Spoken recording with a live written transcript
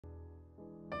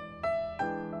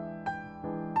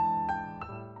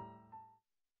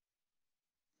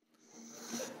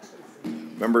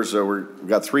Members, we've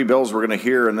got 3 bills we're going to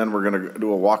hear, and then we're going to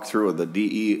do a walkthrough of the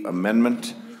DE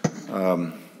amendment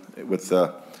with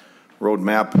the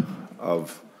roadmap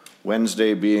of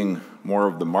Wednesday being more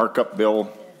of the markup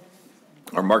bill,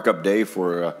 or markup day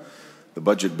for the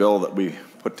budget bill that we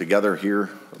put together here,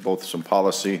 both some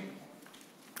policy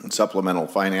and supplemental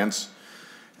finance.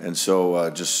 And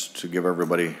so just to give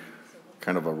everybody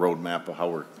kind of a roadmap of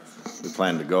how we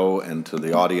plan to go, and to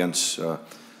the audience,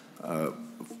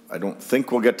 I don't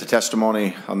think we'll get to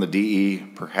testimony on the DE.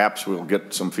 Perhaps we'll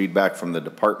get some feedback from the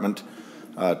department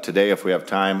today if we have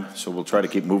time. So we'll try to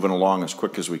keep moving along as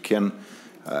quick as we can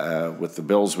with the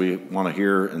bills we want to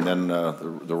hear, and then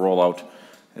the rollout.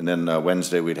 And then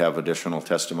Wednesday we'd have additional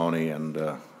testimony and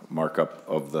markup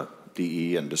of the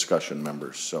DE and discussion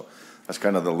members. So that's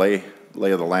kind of the lay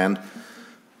of the land.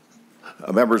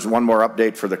 Members, one more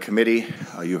update for the committee.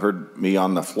 You heard me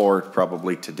on the floor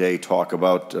probably today talk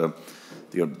about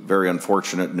the very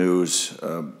unfortunate news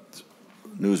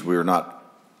we were not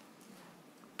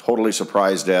totally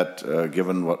surprised at,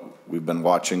 given what we've been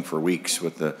watching for weeks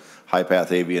with the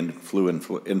high-path avian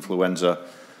influenza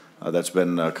that's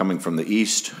been coming from the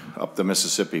east up the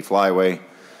Mississippi Flyway,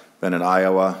 been in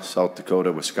Iowa, South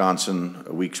Dakota, Wisconsin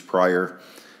weeks prior.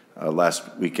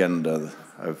 Last weekend,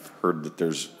 I've heard that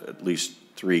there's at least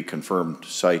 3 confirmed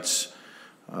sites,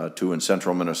 2 in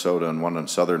central Minnesota and 1 in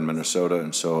southern Minnesota.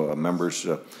 And so members,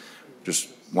 just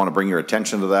want to bring your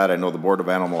attention to that. I know the Board of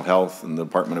Animal Health and the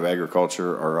Department of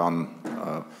Agriculture are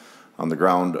on the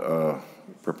ground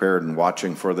prepared and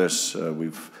watching for this.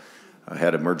 We've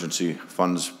had emergency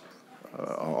funds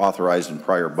authorized in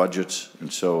prior budgets,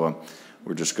 and so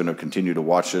we're just going to continue to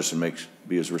watch this and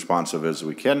be as responsive as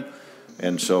we can.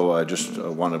 And so I just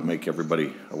want to make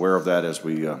everybody aware of that as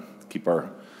we keep our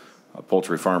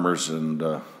poultry farmers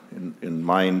in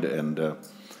mind, and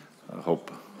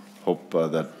hope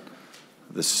that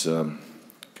this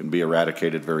can be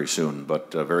eradicated very soon.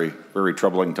 But very, very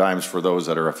troubling times for those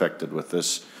that are affected with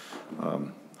this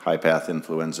high-path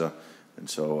influenza. And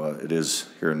so it is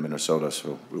here in Minnesota,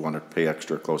 so we want to pay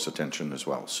extra close attention as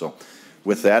well. So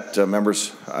with that,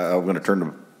 members, I'm going to turn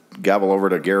the gavel over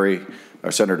to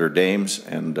Senator Dames,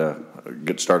 and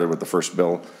get started with the first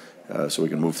bill so we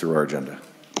can move through our agenda.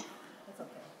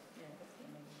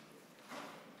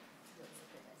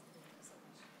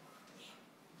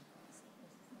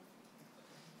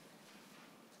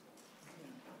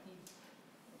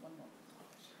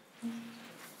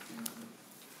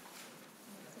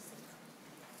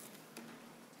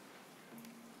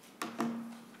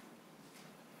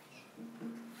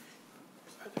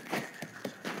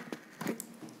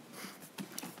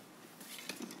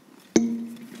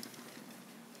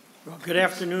 Good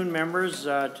afternoon, members.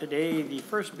 Today, the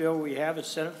first bill we have is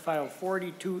Senate File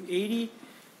 4280.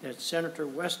 That's Senator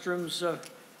Westrom's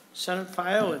Senate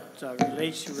file. It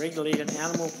relates to regulated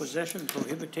animal possession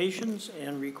prohibitions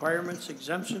and requirements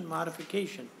exemption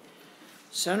modification.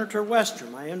 Senator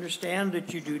Westrom, I understand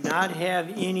that you do not have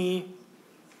any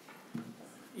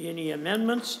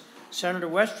amendments. Senator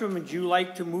Westrom, would you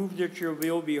like to move that your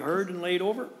bill be heard and laid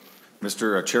over?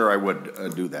 Mr. Chair, I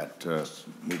would do that.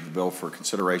 Move the bill for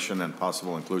consideration and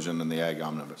possible inclusion in the Ag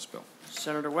Omnibus Bill.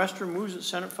 Senator Westrom moves that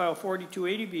Senate File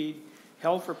 4280 be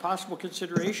held for possible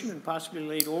consideration and possibly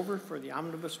laid over for the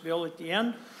Omnibus Bill at the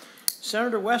end.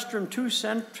 Senator Westrom,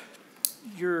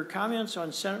 your comments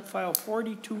on Senate File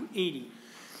 4280.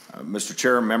 Mr.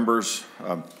 Chair, members,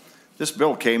 this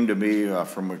bill came to me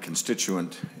from a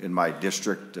constituent in my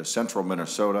district, central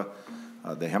Minnesota,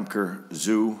 the Hemker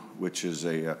Zoo, which is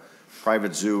a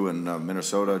private zoo in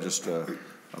Minnesota, just a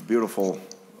beautiful,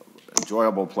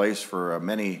 enjoyable place for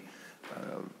many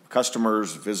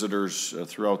customers, visitors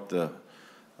throughout the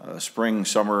spring,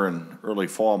 summer, and early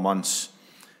fall months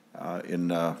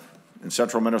in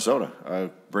central Minnesota.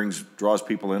 Draws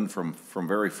people in from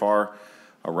very far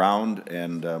around,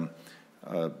 and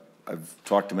I've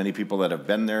talked to many people that have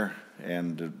been there,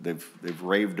 and they've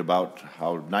raved about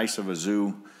how nice of a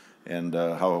zoo and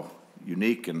how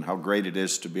unique and how great it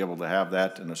is to be able to have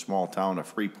that in a small town of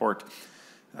Freeport.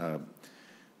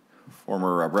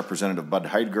 Former Representative Bud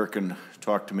Heidgerken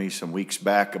talked to me some weeks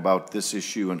back about this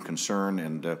issue and concern,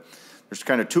 and there's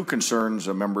kind of 2 concerns,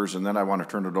 members, and then I want to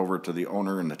turn it over to the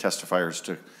owner and the testifiers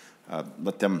to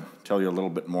let them tell you a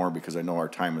little bit more, because I know our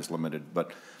time is limited.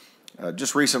 But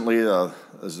just recently,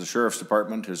 as the Sheriff's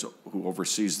Department, who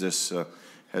oversees this,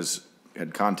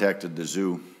 had contacted the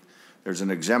zoo, there's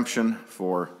an exemption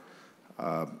for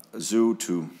a zoo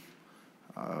to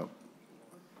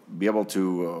be able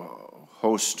to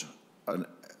host a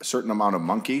certain amount of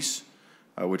monkeys,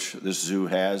 which this zoo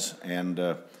has, and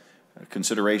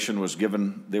consideration was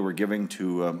given, they were giving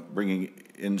to bringing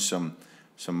in some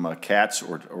cats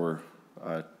or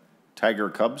tiger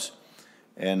cubs.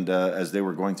 And as they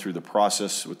were going through the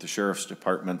process with the Sheriff's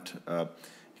Department,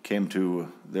 it came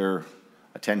to their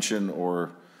attention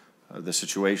or the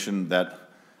situation that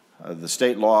the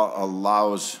state law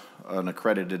allows an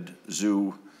accredited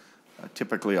zoo,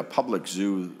 typically a public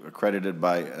zoo accredited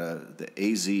by the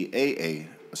AZAA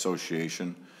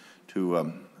Association,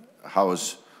 to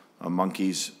house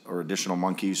monkeys or additional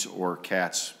monkeys or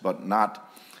cats, but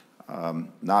not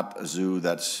a zoo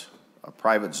that's a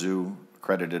private zoo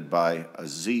accredited by a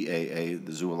ZAA,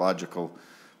 the Zoological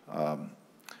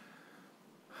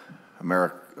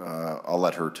I'll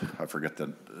let her, I forget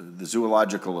the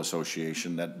Zoological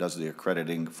Association that does the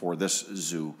accrediting for this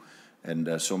zoo.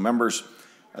 And so members,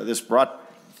 this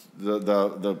brought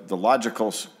the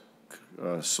logical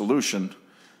solution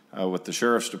with the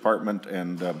Sheriff's Department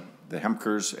and the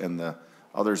Hemkers and the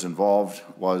others involved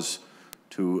was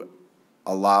to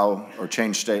allow or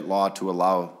change state law to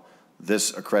allow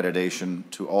this accreditation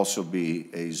to also be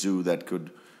a zoo that could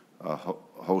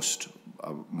host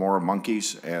more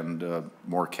monkeys and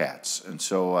more cats. And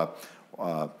so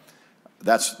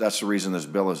that's the reason this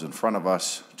bill is in front of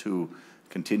us, to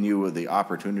continue the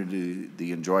opportunity,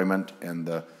 the enjoyment, and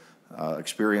the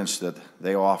experience that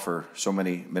they offer so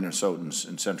many Minnesotans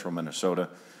in central Minnesota.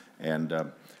 And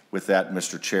with that,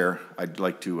 Mr. Chair, I'd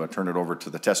like to turn it over to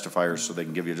the testifiers so they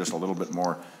can give you just a little bit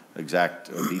more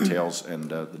exact details and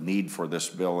the need for this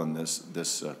bill and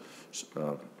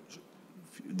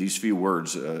these few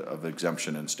words of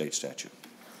exemption in state statute.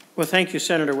 Well, thank you,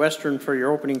 Senator Westrom, for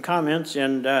your opening comments.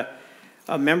 And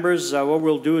members, what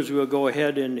we'll do is we'll go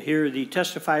ahead and hear the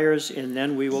testifiers, and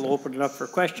then we will open it up for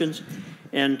questions.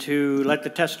 And to let the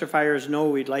testifiers know,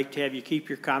 we'd like to have you keep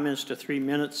your comments to 3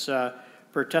 minutes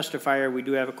per testifier. We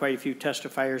do have quite a few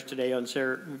testifiers today on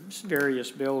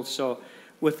various bills. So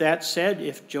with that said,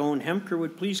 if Joan Hemker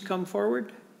would please come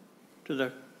forward to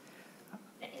the...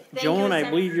 Joan, I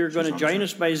believe you're going to join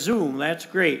us by Zoom. That's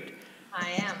great. I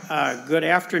am. Good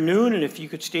afternoon, and if you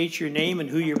could state your name and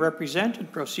who you represent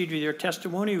and proceed with your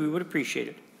testimony, we would appreciate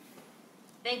it.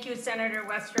 Thank you, Senator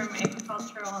Westrom,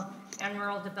 Agricultural and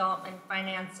Rural Development,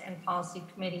 Finance and Policy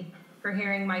Committee, for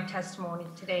hearing my testimony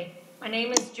today. My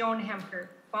name is Joan Hemker,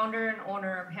 founder and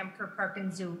owner of Hemker Park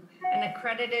and Zoo, an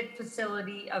accredited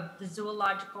facility of the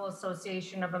Zoological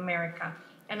Association of America.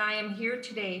 And I am here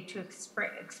today to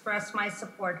express my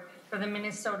support for the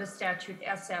Minnesota Statute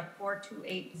SF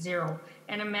 4280,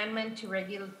 an amendment to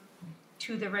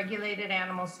the Regulated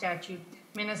Animal Statute,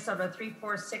 Minnesota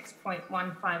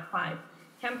 346.155.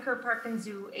 Hemker Park and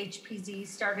Zoo, HPZ,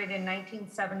 started in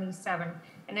 1977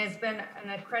 and has been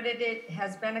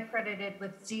accredited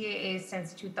with ZAA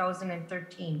since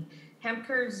 2013.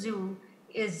 Hemker Zoo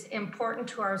is important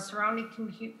to our surrounding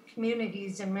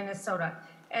communities in Minnesota,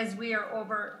 as we are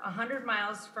over 100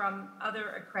 miles from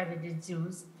other accredited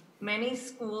zoos. Many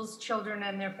schools, children,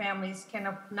 and their families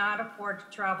cannot afford to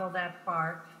travel that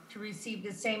far to receive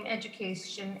the same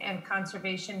education and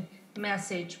conservation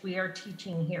message we are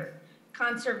teaching here.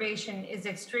 Conservation is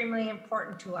extremely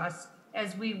important to us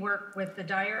as we work with the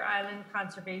Dyer Island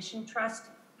Conservation Trust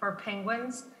for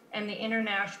penguins and the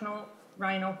International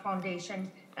Rhino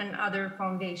Foundation and other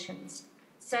foundations.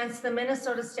 Since the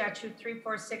Minnesota Statute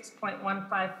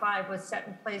 346.155 was set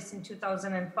in place in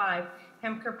 2005,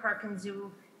 Hemker Park and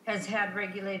Zoo has had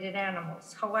regulated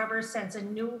animals. However, since a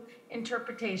new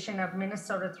interpretation of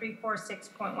Minnesota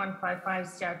 346.155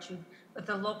 statute with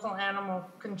the local animal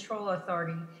control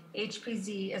authority,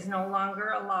 HPZ is no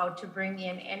longer allowed to bring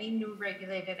in any new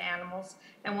regulated animals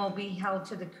and will be held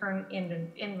to the current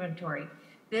inventory.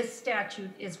 This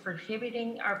statute is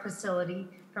prohibiting our facility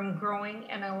from growing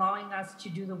and allowing us to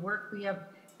do the work we have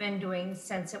been doing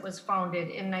since it was founded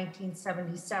in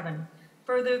 1977.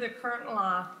 Further, the current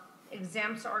law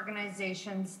exempts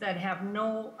organizations that have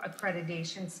no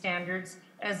accreditation standards,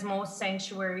 as most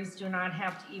sanctuaries do not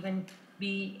have to even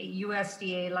be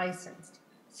USDA licensed.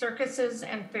 Circuses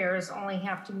and fairs only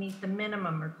have to meet the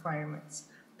minimum requirements.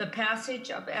 The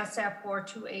passage of SF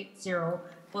 4280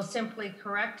 will simply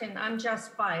correct an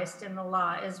unjust bias in the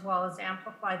law, as well as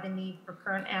amplify the need for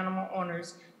current animal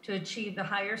owners to achieve the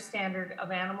higher standard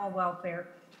of animal welfare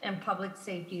and public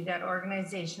safety that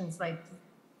organizations like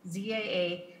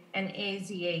ZAA and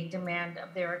AZA demand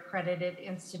of their accredited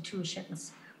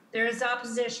institutions. There is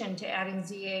opposition to adding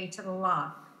ZAA to the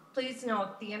law. Please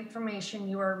note the information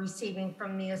you are receiving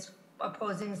from the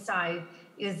opposing side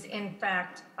is in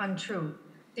fact untrue.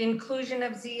 The inclusion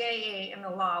of ZAA in the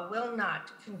law will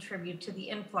not contribute to the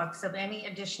influx of any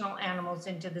additional animals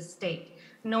into the state,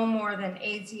 no more than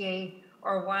AZA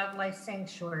or wildlife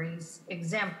sanctuaries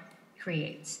exempt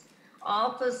creates.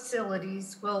 All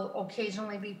facilities will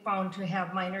occasionally be found to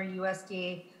have minor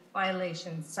USDA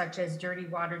violations, such as dirty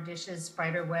water dishes,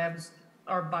 spider webs,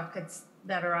 or buckets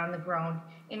that are on the ground,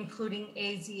 including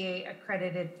AZA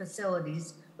accredited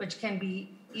facilities, which can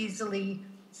be easily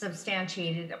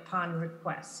substantiated upon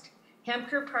request.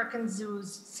 Hemker Park and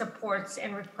Zoos supports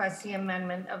and requests the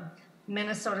amendment of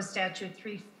Minnesota Statute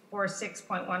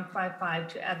 346.155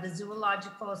 to add the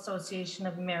Zoological Association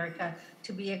of America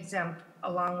to be exempt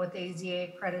along with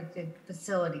AZA accredited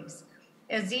facilities.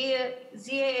 As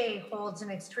ZAA holds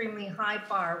an extremely high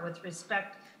bar with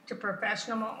respect to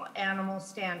professional animal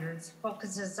standards,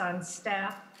 focuses on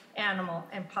staff, animal,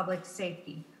 and public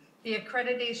safety. The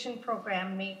accreditation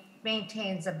program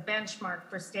maintains a benchmark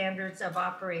for standards of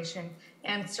operation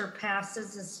and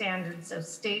surpasses the standards of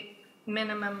state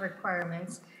minimum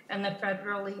requirements and the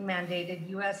federally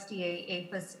mandated USDA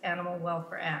APHIS Animal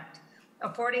Welfare Act.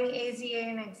 Affording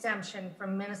AZA an exemption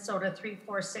from Minnesota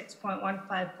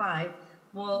 346.155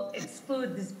 will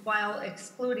exclude this, while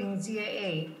excluding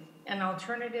ZAA, an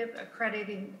alternative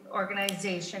accrediting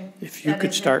organization. If you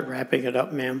could start wrapping it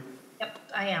up, ma'am. Yep,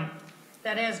 I am.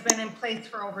 That has been in place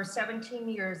for over 17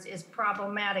 years is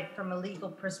problematic from a legal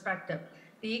perspective.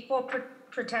 The Equal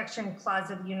Protection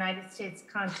Clause of the United States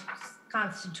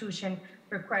Constitution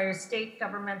requires state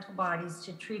governmental bodies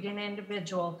to treat an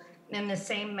individual in the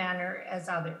same manner as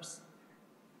others.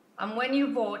 When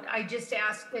you vote, I just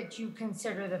ask that you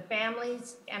consider the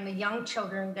families and the young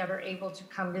children that are able to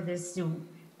come to this zoo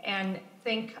and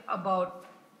think about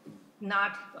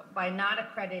by not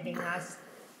accrediting us,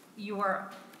 you are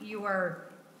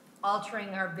altering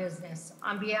our business.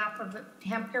 On behalf of the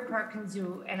Hemker Park and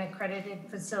Zoo, an accredited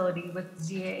facility with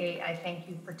ZAA, I thank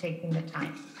you for taking the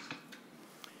time.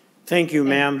 Thank you,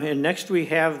 ma'am. And next we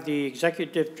have the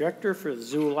Executive Director for the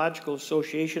Zoological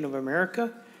Association of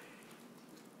America.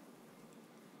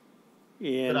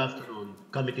 Good afternoon,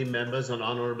 committee members and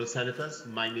honorable senators.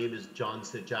 My name is John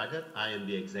Sejagat. I am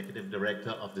the Executive Director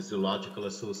of the Zoological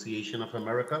Association of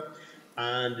America.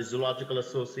 And the Zoological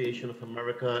Association of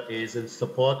America is in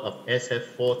support of SF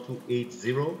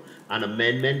 4280, an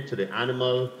amendment to the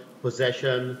Animal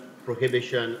Possession,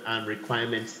 Prohibition, and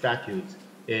Requirement Statutes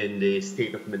in the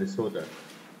state of Minnesota.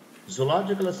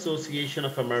 Zoological Association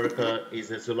of America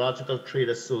is a zoological trade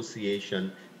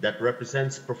association that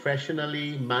represents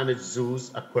professionally managed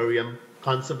zoos, aquarium,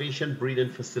 conservation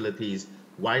breeding facilities,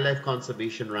 wildlife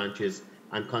conservation ranches,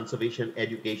 and conservation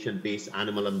education-based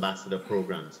animal ambassador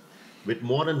programs. With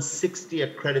more than 60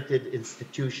 accredited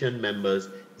institution members,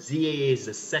 ZAA is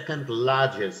the second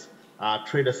largest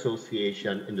trade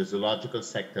association in the zoological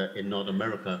sector in North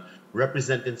America,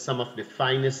 representing some of the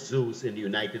finest zoos in the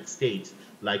United States,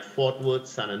 like Fort Worth,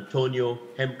 San Antonio,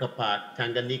 Hemker Park,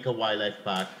 Tanganyika Wildlife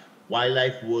Park,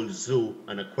 Wildlife World Zoo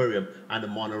and Aquarium, and the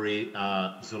Monterey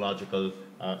Zoological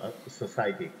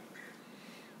Society.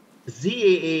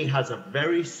 ZAA has a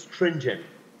very stringent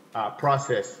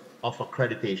process of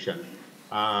accreditation.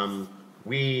 Our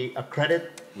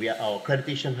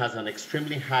accreditation has an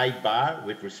extremely high bar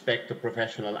with respect to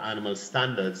professional animal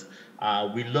standards.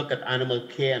 We look at animal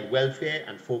care and welfare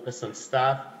and focus on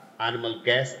staff, animal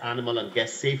and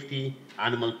guest safety,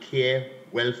 animal care,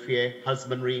 welfare,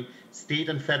 husbandry, state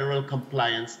and federal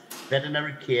compliance,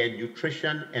 veterinary care,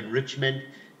 nutrition, enrichment,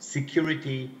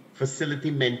 security,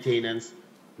 facility maintenance,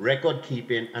 record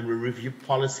keeping, and we review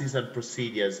policies and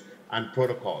procedures and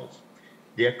protocols.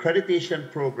 The accreditation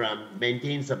program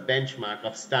maintains a benchmark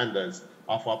of standards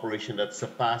of operation that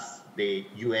surpass the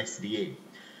USDA.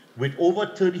 With over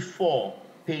 34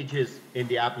 pages in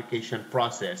the application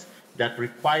process that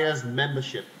requires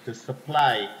membership to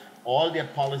supply all their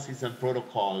policies and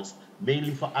protocols,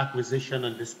 mainly for acquisition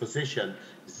and disposition,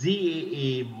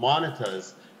 ZAA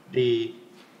monitors the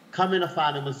coming of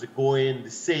animals, the going,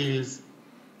 the sales,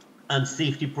 and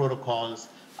safety protocols,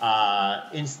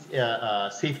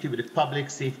 safety with the public,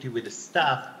 safety with the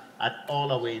staff at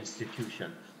all our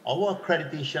institutions. Our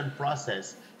accreditation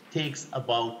process takes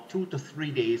about 2 to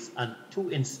 3 days and 2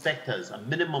 inspectors, a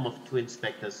minimum of 2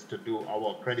 inspectors to do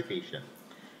our accreditation.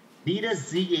 Neither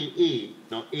ZAA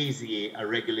nor AZA are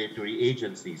regulatory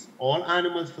agencies. All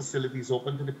animal facilities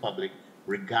open to the public,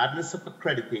 regardless of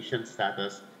accreditation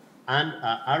status, and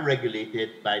are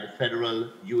regulated by the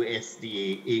federal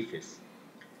USDA APHIS.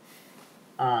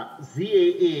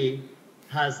 ZAA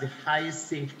has the highest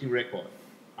safety record.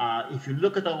 If you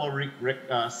look at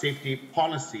our safety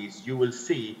policies, you will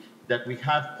see that we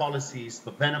have policies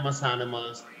for venomous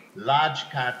animals, large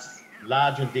cats,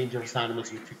 large and dangerous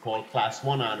animals, which we call class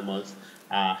 1 animals,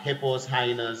 hippos,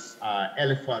 hyenas,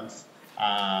 elephants,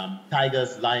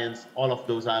 tigers, lions, all of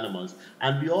those animals.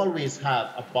 And we always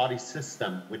have a body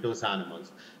system with those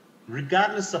animals.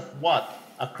 Regardless of what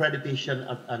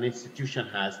accreditation an institution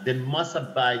has, they must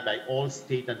abide by all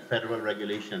state and federal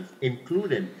regulations,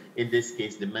 including, in this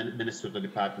case, the Minnesota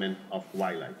Department of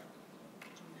Wildlife.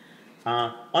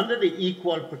 Under the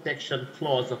Equal Protection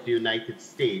Clause of the United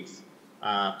States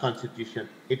Constitution,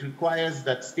 it requires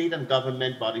that state and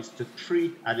government bodies to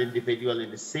treat an individual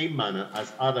in the same manner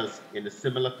as others in the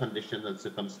similar conditions and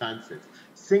circumstances.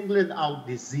 Singling out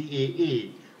the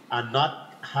ZAA and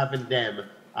not having them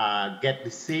get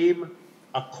the same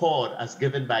accord as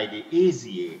given by the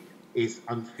AZA is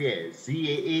unfair.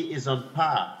 ZAA is on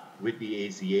par with the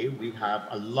AZA. We have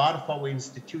a lot of our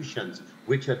institutions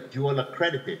which are dual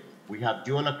accredited. We have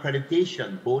dual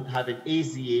accreditation, both having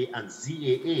AZA and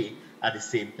ZAA at the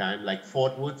same time, like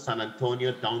Fort Worth, San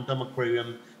Antonio, Downtown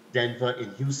Aquarium, Denver,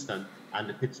 in Houston, and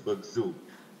the Pittsburgh Zoo.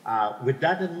 With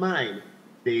that in mind,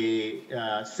 they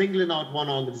singling out one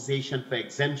organization for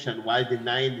exemption while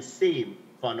denying the same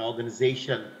for an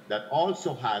organization that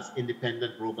also has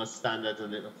independent, robust standards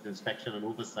of inspection and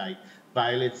oversight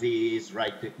violates ZAA's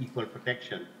right to equal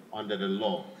protection under the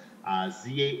law.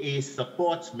 ZAA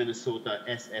supports Minnesota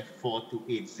SF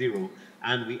 4280,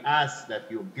 and we ask that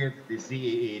you give the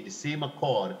ZAA the same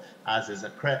accord as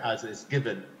is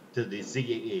given to the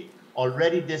ZAA.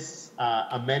 Already this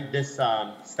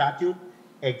statute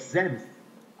exempts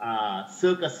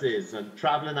circuses and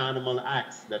traveling animal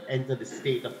acts that enter the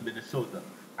state of Minnesota.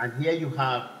 And here you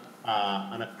have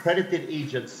an accredited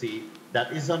agency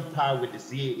that is on par with the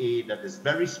ZAA, that is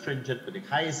very stringent with the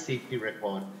highest safety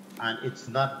record, and it's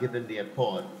not given the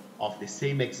accord of the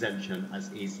same exemption as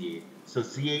AZA. So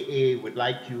ZAA would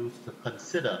like you to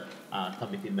consider,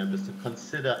 committee members, to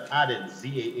consider adding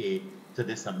ZAA to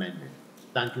this amendment.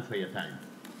 Thank you for your time.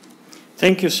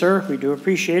 Thank you, sir. We do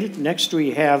appreciate it. Next,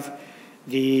 we have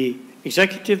the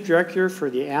Executive Director for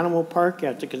the Animal Park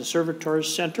at the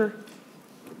Conservators Center.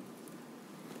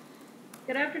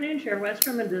 Good afternoon, Chair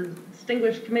Westrom and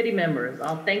distinguished committee members.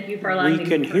 I'll thank you for allowing me to We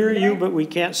can hear you, but we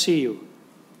can't see you.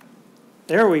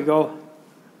 There we go.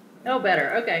 Oh,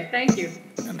 better. Okay, thank you.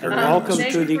 And welcome to the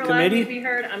committee. Thank you for allowing me to be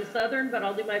heard. I'm Southern, but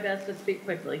I'll do my best to speak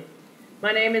quickly.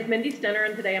 My name is Mindy Stenner,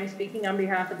 and today I'm speaking on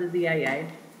behalf of the ZAA.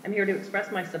 I'm here to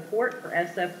express my support for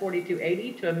SF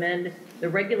 4280 to amend the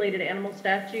regulated animal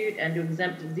statute and to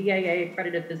exempt ZAA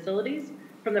accredited facilities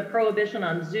from the prohibition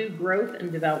on zoo growth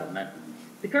and development.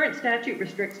 The current statute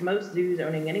restricts most zoos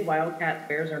owning any wildcats,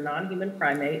 bears, or non-human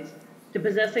primates to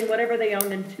possessing whatever they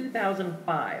owned in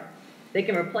 2005. They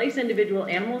can replace individual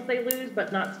animals they lose,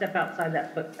 but not step outside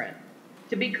that footprint.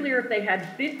 To be clear, if they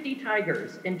had 50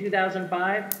 tigers in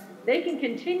 2005, they can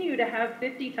continue to have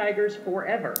 50 tigers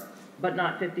forever, but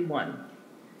not 51.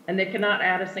 And they cannot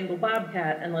add a single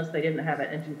bobcat unless they didn't have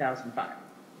it in 2005.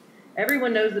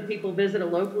 Everyone knows that people visit a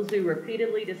local zoo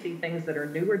repeatedly to see things that are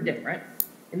new or different.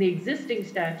 In the existing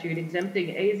statute exempting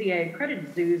AZA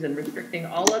accredited zoos and restricting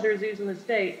all other zoos in the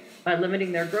state by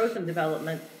limiting their growth and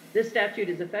development, this statute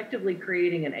is effectively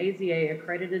creating an AZA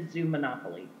accredited zoo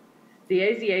monopoly. The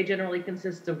AZA generally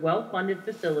consists of well-funded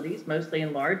facilities, mostly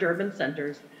in large urban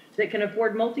centers, that can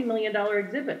afford multi-million-dollar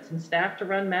exhibits and staff to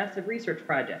run massive research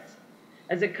projects.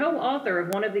 As a co-author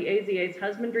of one of the AZA's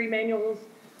husbandry manuals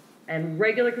and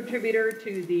regular contributor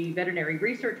to the veterinary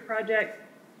research project,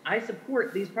 I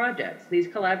support these projects, these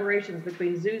collaborations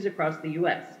between zoos across the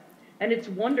US. And it's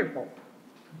wonderful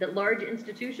that large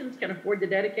institutions can afford to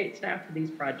dedicate staff to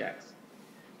these projects.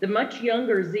 The much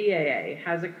younger ZAA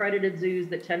has accredited zoos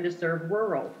that tend to serve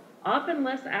rural, often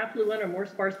less affluent or more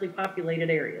sparsely populated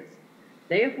areas.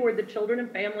 They afford the children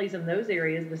and families in those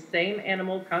areas the same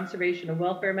animal conservation and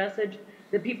welfare message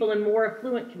that people in more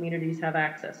affluent communities have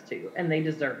access to, and they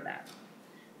deserve that.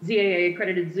 ZAA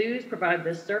accredited zoos provide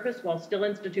this service while still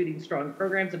instituting strong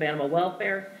programs of animal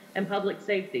welfare and public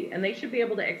safety, and they should be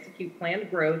able to execute planned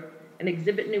growth and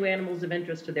exhibit new animals of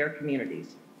interest to their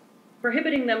communities.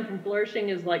 Prohibiting them from flourishing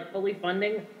is like fully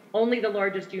funding only the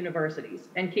largest universities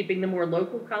and keeping the more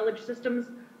local college systems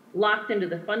locked into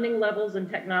the funding levels and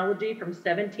technology from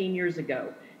 17 years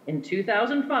ago, in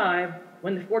 2005,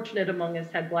 when the fortunate among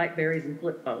us had BlackBerries and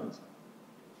flip phones.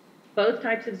 Both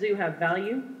types of zoo have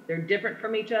value, they're different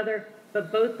from each other,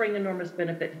 but both bring enormous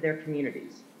benefit to their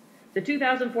communities. The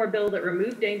 2004 bill that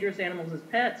removed dangerous animals as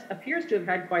pets appears to have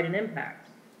had quite an impact.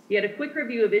 Yet a quick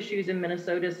review of issues in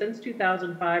Minnesota since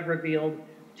 2005 revealed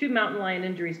 2 mountain lion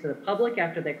injuries to the public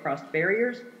after they crossed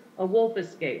barriers, a wolf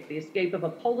escape, the escape of a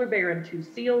polar bear and 2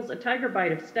 seals, a tiger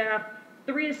bite of staff,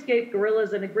 3 escaped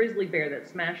gorillas, and a grizzly bear that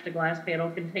smashed a glass panel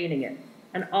containing it.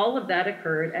 And all of that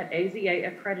occurred at AZA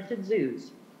accredited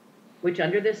zoos. which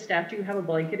under this statute have a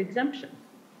blanket exemption.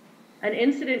 An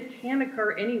incident can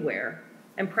occur anywhere,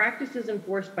 and practices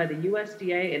enforced by the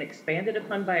USDA and expanded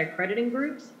upon by accrediting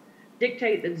groups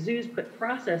dictate that zoos put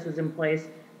processes in place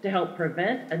to help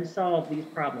prevent and solve these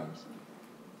problems.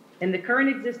 In the current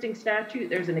existing statute,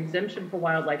 there's an exemption for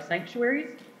wildlife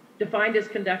sanctuaries, defined as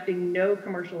conducting no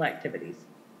commercial activities.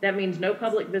 That means no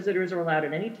public visitors are allowed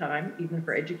at any time, even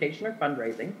for education or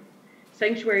fundraising.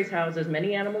 Sanctuaries house as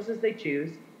many animals as they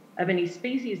choose, of any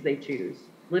species they choose,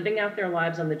 living out their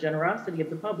lives on the generosity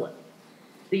of the public.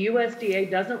 The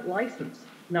USDA doesn't license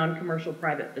non-commercial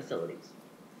private facilities.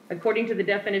 According to the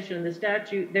definition in the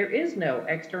statute, there is no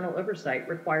external oversight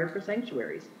required for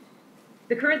sanctuaries.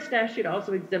 The current statute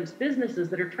also exempts businesses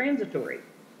that are transitory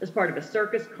as part of a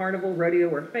circus, carnival, rodeo,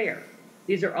 or fair.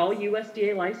 These are all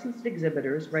USDA licensed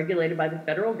exhibitors regulated by the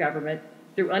federal government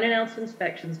through unannounced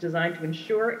inspections designed to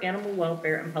ensure animal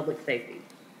welfare and public safety.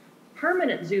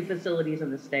 Permanent zoo facilities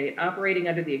in the state operating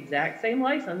under the exact same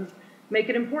license make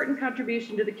an important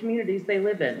contribution to the communities they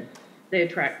live in. They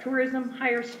attract tourism,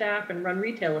 hire staff, and run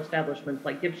retail establishments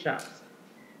like gift shops.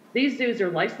 These zoos are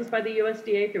licensed by the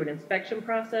USDA through an inspection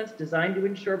process designed to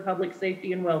ensure public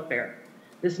safety and welfare.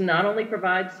 This not only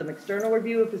provides some external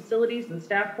review of facilities and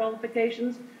staff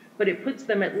qualifications, but it puts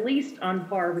them at least on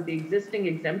par with the existing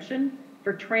exemption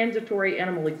for transitory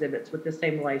animal exhibits with the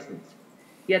same license.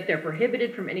 Yet they're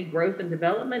prohibited from any growth and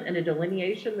development and a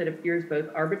delineation that appears both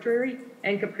arbitrary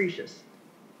and capricious.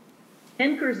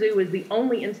 Henker Zoo is the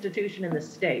only institution in the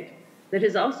state that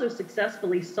has also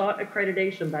successfully sought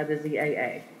accreditation by the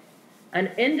ZAA.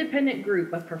 An independent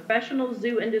group of professional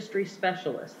zoo industry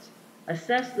specialists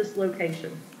assessed this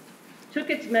location,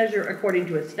 took its measure according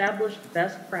to established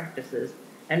best practices,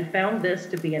 and found this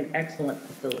to be an excellent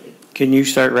facility. Can you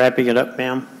start wrapping it up,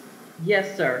 ma'am?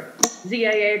 Yes, sir.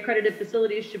 ZAA accredited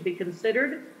facilities should be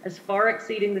considered as far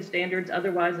exceeding the standards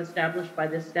otherwise established by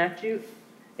this statute.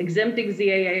 Exempting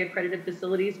ZAA accredited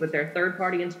facilities with their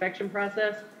third-party inspection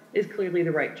process is clearly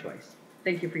the right choice.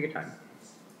 Thank you for your time.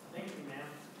 Thank you,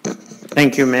 ma'am.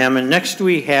 Thank you, ma'am. And next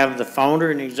we have the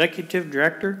founder and executive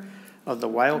director of the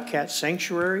Wildcat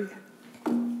Sanctuary.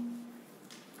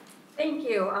 Thank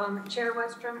you, Chair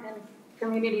Westrom and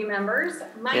community members.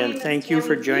 And thank you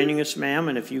for joining us, ma'am.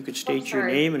 And if you could state your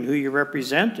name and who you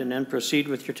represent, and then proceed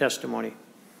with your testimony.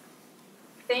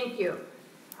 Thank you.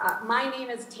 My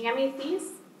name is Tammy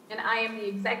Thies, and I am the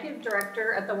executive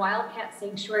director at the Wildcat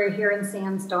Sanctuary here in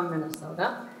Sandstone,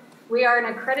 Minnesota. We are an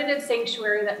accredited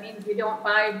sanctuary. That means we don't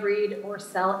buy, breed, or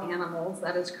sell animals.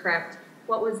 That is correct.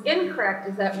 What was incorrect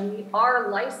is that we are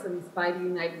licensed by the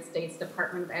United States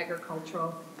Department of Agriculture,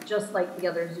 just like the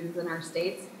other zoos in our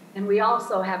states. And we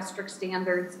also have strict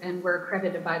standards, and we're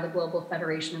accredited by the Global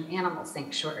Federation of Animal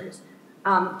Sanctuaries.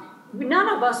 None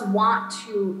of us want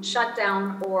to shut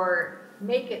down or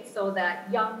make it so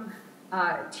that young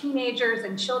teenagers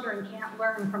and children can't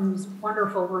learn from these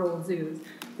wonderful rural zoos.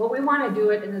 But we want to do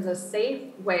it in a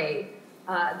safe way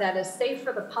that is safe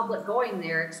for the public going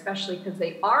there, especially because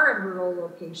they are in rural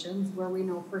locations where we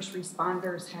know first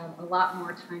responders have a lot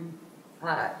more time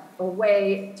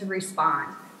away to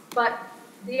respond. But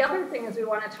the other thing is we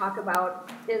want to talk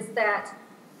about is that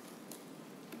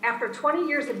after 20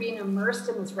 years of being immersed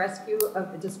in this rescue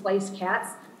of the displaced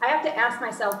cats, I have to ask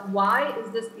myself, why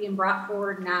is this being brought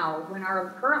forward now when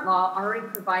our current law already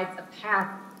provides a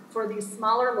path for these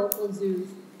smaller local zoos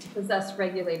to possess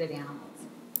regulated animals?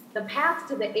 The path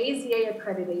to the AZA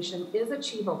accreditation is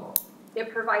achievable.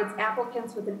 It provides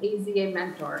applicants with an AZA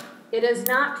mentor. It is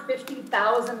not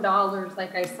 $50,000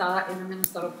 like I saw in a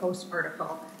Minnesota Post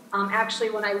article. Actually,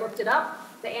 when I looked it up,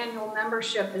 the annual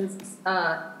membership is, is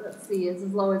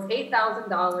as low as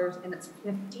 $8,000, and it's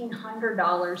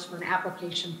 $1,500 for an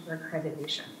application for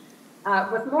accreditation.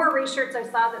 With more research, I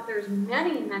saw that there's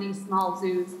many, many small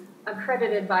zoos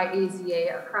accredited by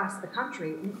AZA across the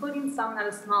country, including some that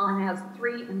is small and has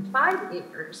 3 and 5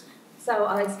 acres. So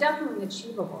it's definitely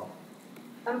achievable.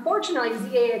 Unfortunately,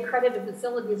 ZA accredited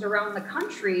facilities around the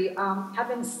country have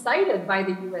been cited by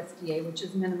the USDA, which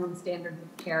is minimum standards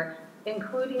of care,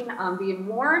 including being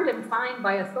warned and fined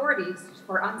by authorities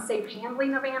for unsafe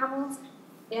handling of animals,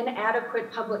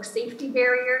 inadequate public safety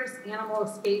barriers, animal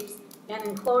escapes, and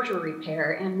enclosure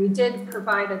repair. And we did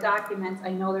provide a document,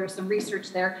 I know there's some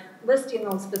research there, listing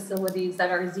those facilities that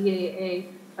are ZAA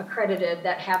accredited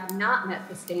that have not met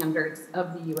the standards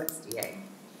of the USDA.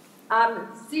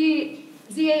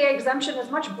 ZAA exemption is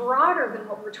much broader than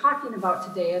what we're talking about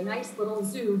today, a nice little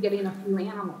zoo getting a few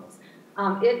animals.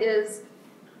 It is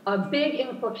a big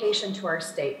implication to our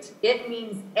state. It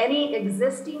means any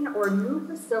existing or new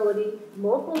facility,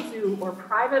 local zoo, or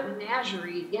private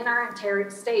menagerie in our entire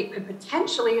state could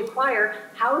potentially acquire,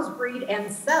 house, breed,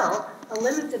 and sell a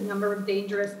limited number of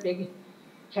dangerous big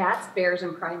cats, bears,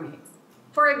 and primates.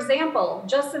 For example,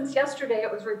 just since yesterday,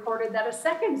 it was reported that a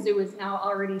second zoo is now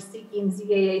already seeking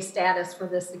ZAA status for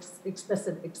this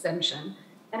explicit exemption,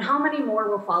 and how many more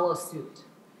will follow suit?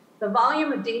 The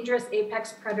volume of dangerous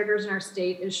apex predators in our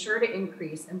state is sure to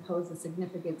increase and pose a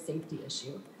significant safety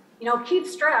issue. You know, Keith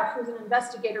Straff, who's an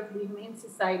investigator for the Humane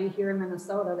Society here in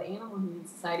Minnesota, the Animal Humane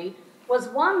Society, was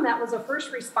one that was a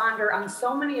first responder on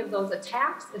so many of those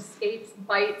attacks, escapes,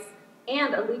 bites,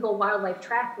 and illegal wildlife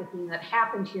trafficking that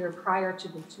happened here prior to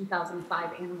the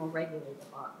 2005 Animal Regulated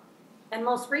Law. And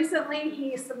most recently,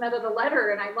 he submitted a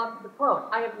letter, and I love the quote,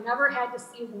 "I have never had to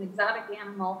seize an exotic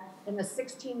animal in the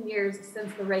 16 years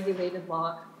since the regulated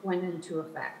law went into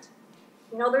effect."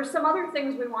 You know, there's some other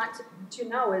things we want to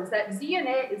know is that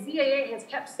ZAA has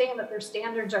kept saying that their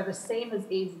standards are the same as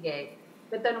AZA,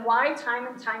 but then why time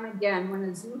and time again, when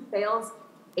a zoo fails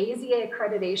AZA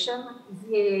accreditation,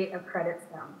 ZAA accredits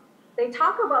them? They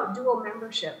talk about dual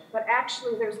membership, but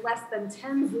actually there's less than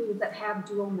 10 zoos that have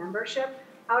dual membership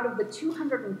out of the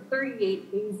 238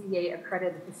 AZA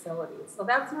accredited facilities. So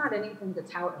that's not anything to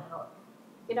tout about.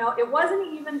 You know, it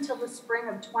wasn't even until the spring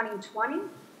of 2020,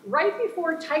 right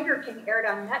before Tiger King aired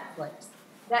on Netflix,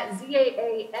 that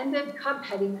ZAA ended cub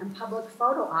petting and public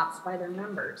photo ops by their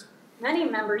members. Many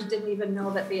members didn't even know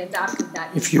that they adopted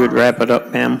that. If you would wrap it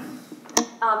up, ma'am.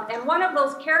 And one of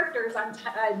those characters on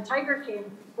Tiger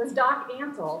King was Doc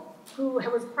Antle, who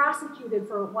was prosecuted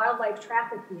for wildlife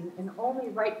trafficking, and only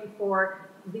right before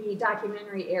the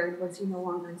documentary aired was he no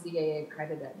longer ZAA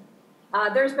accredited.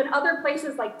 There's been other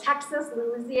places like Texas,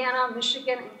 Louisiana,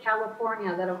 Michigan, and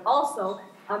California that have also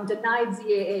denied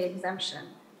ZAA exemption.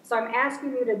 So I'm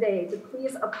asking you today to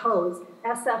please oppose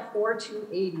SF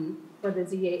 4280 for the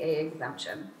ZAA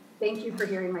exemption. Thank you for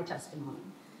hearing my testimony.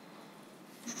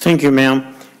 Thank you,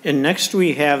 ma'am. And next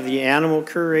we have the animal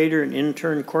curator and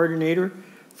intern coordinator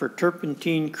for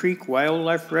Turpentine Creek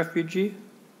Wildlife Refuge.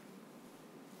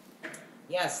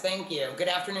 Yes, thank you. Good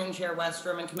afternoon, Chair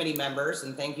Westrom and committee members,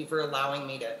 and thank you for allowing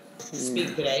me to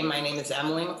speak today. My name is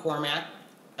Emily McCormack.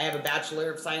 I have a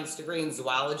Bachelor of Science degree in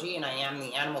zoology, and I am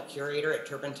the animal curator at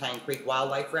Turpentine Creek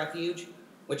Wildlife Refuge,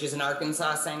 which is an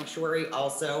Arkansas sanctuary.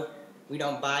 Also, we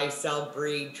don't buy, sell,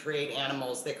 breed, trade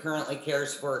animals that currently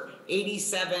cares for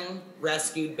 87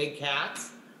 rescued big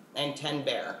cats and 10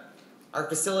 bear. Our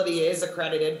facility is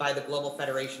accredited by the Global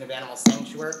Federation of Animal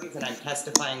Sanctuaries, and I'm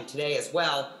testifying today as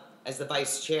well as the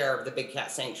vice chair of the Big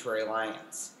Cat Sanctuary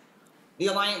Alliance. The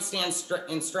Alliance stands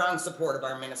in strong support of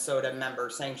our Minnesota member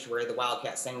sanctuary, the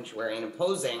Wildcat Sanctuary, in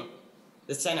opposing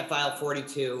the Senate File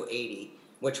 4280,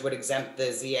 which would exempt the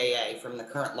ZAA from the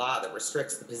current law that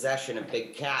restricts the possession of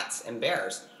big cats and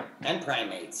bears and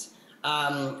primates.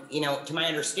 You know, to my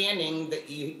understanding, that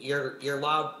your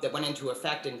law that went into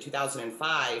effect in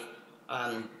 2005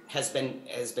 has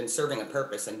been serving a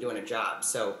purpose and doing a job.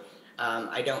 So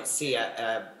I don't see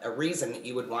a reason that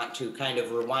you would want to kind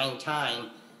of rewind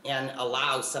time and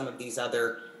allow some of these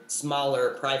other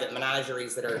smaller private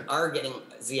menageries that are getting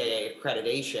ZAA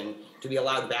accreditation to be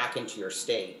allowed back into your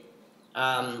state.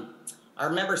 Our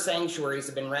member sanctuaries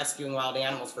have been rescuing wild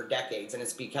animals for decades, and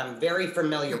it's become very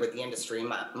familiar with the industry.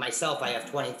 Myself, I have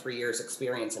 23 years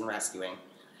experience in rescuing.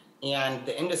 And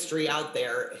the industry out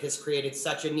there has created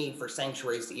such a need for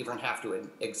sanctuaries to even have to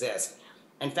exist.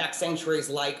 In fact, sanctuaries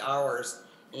like ours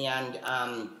and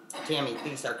Tammy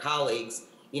Thies, our colleagues,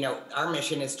 you know, our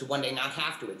mission is to one day not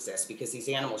have to exist because these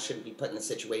animals shouldn't be put in the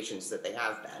situations that they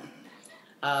have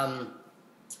been.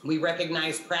 We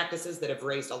recognize practices that have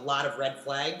raised a lot of red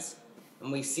flags,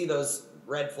 and we see those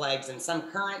red flags in some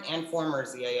current and former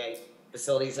ZAA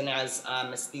facilities. And as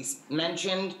Ms. Thies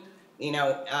mentioned, you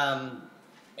know,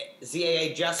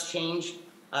 ZAA just changed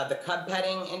the cub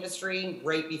petting industry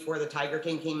right before the Tiger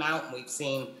King came out, and we've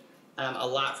seen a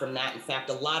lot from that. In fact,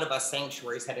 a lot of us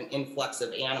sanctuaries had an influx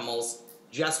of animals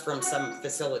just from some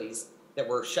facilities that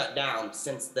were shut down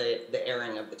since the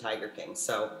airing of the Tiger King.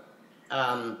 So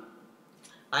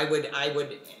I would,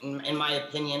 in my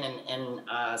opinion, and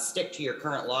stick to your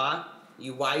current law.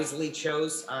 You wisely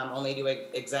chose only to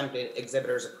exempt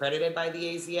exhibitors accredited by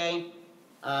the AZA.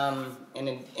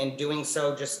 And in doing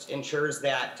so just ensures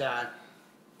that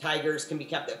tigers can be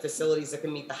kept at facilities that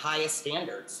can meet the highest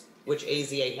standards, which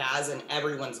AZA has, and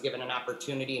everyone's given an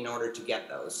opportunity in order to get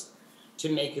those, to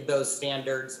make those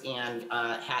standards, and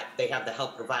they have the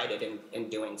help provided in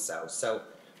doing so. So,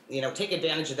 you know, take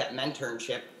advantage of that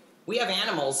mentorship we have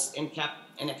animals in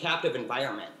a captive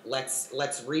environment.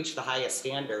 Let's reach the highest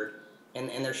standard, and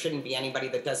there shouldn't be anybody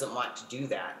that doesn't want to do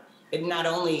that. It not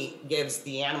only gives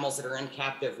the animals that are in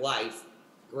captive life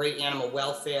great animal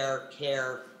welfare,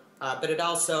 care, but it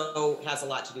also has a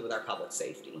lot to do with our public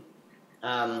safety.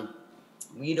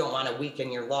 We don't want to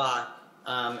weaken your law,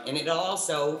 and it'll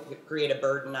also create a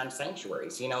burden on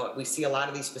sanctuaries. You know, we see a lot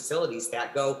of these facilities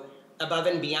that go above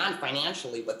and beyond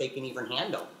financially what they can even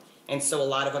handle. And so a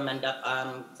lot of them end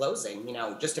up closing. You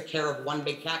know, just a care of one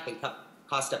big cat can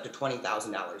cost up to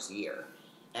 $20,000 a year.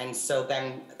 And so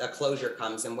then a closure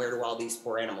comes, and where do all these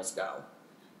poor animals go?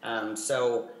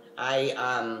 So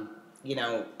you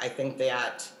know, I think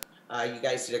that you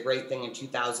guys did a great thing in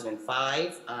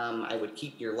 2005. I would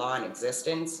keep your law in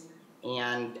existence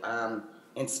and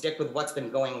stick with what's been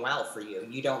going well for you.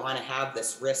 You don't want to have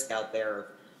this risk out there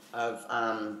of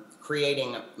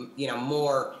creating, you know,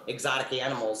 more exotic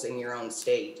animals in your own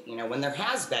state. You know, when there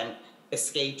has been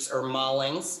escapes or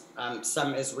maulings,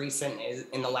 some as recent as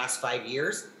in the last 5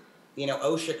 years, you know,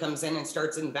 OSHA comes in and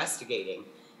starts investigating.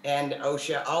 And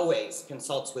OSHA always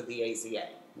consults with the AZA,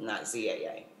 not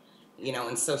ZAA. You know,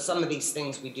 and so some of these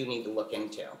things we do need to look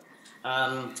into.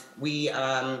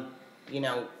 You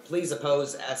know, please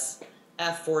oppose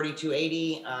SF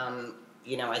 4280.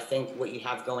 You know, I think what you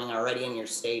have going already in your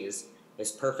state is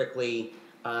perfectly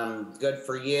good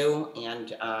for you,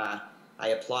 and I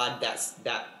applaud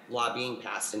that law being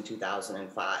passed in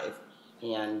 2005.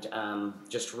 And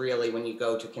just really, when you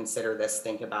go to consider this,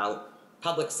 think about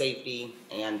public safety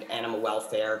and animal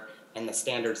welfare and the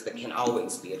standards that can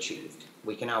always be achieved.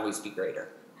 We can always be greater.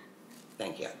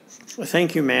 Thank you. Well,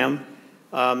 thank you, ma'am.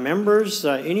 Members,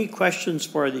 any questions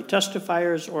for the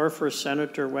testifiers or for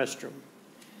Senator Westrom?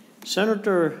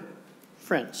 Senator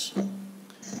Frentz.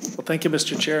 Well, thank you,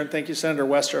 Mr. Chair, and thank you, Senator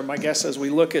Westrom. I guess as we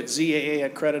look at ZAA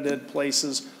accredited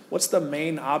places, what's the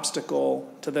main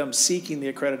obstacle to them seeking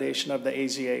the accreditation of the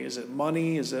AZA? Is it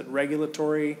money? Is it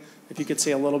regulatory? If you could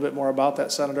say a little bit more about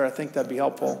that, Senator, I think that'd be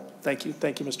helpful. Thank you.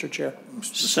 Thank you, Mr. Chair.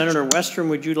 Senator Westrom,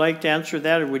 would you like to answer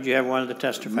that, or would you have one of the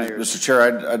testifiers? Mr. Chair,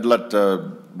 I'd let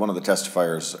one of the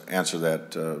testifiers answer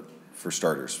that for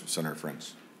starters, Senator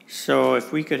Frentz. So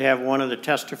if we could have one of the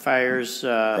testifiers.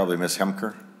 Probably Ms.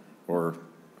 Hemker or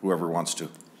whoever wants to.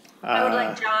 I would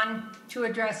like John to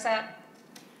address that.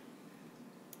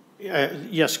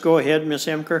 Yes, go ahead, Ms.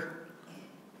 Hemker.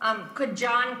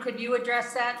 Could you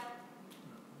address that?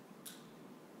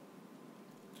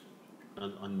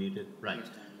 Unmuted, right.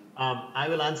 I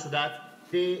will answer that.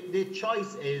 The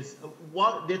choice is, there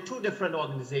are two different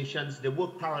organizations. They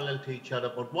work parallel to each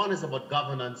other, but one is about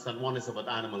governance and one is about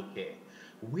animal care.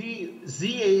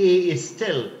 ZAA is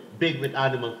still big with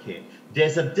animal care.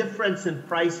 There's a difference in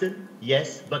pricing,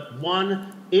 yes, but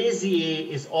AZA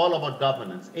is all about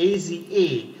governance.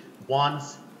 AZA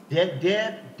wants, their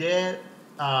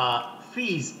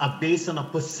fees are based on a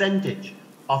percentage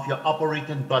of your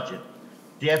operating budget.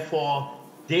 Therefore,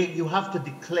 you have to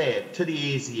declare to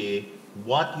the AZA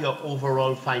what your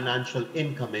overall financial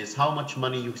income is, how much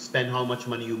money you spend, how much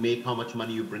money you make, how much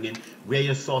money you bring in, where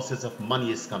your sources of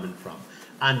money is coming from.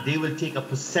 And they will take a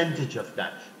percentage of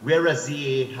that, whereas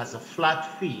ZAA has a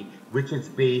flat fee, which is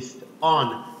based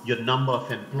on your number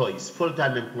of employees,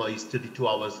 full-time employees, 32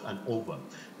 hours and over.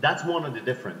 That's one of the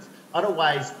difference.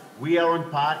 Otherwise, we are on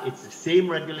par. It's the same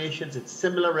regulations. It's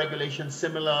similar regulations,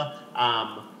 similar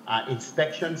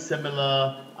inspections,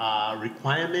 similar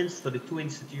requirements for the two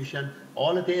institutions.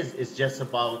 All it is just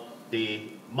about the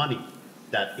money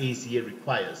that AZA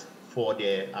requires for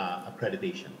their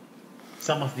accreditation.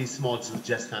 Some of these small zoos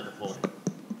just can't afford it.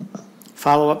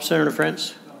 Follow up, Senator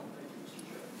Frentz.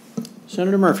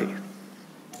 Senator Murphy.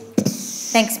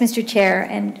 Thanks, Mr. Chair.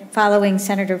 And following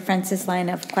Senator Frentz's line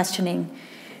of questioning,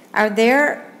 are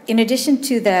there, in addition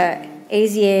to the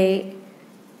AZA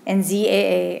and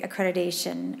ZAA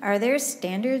accreditation, are there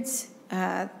standards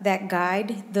that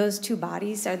guide those two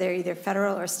bodies? Are there either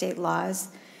federal or state laws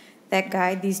that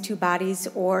guide these two bodies,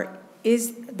 or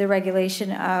is the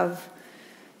regulation of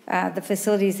the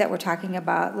facilities that we're talking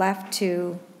about left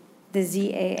to the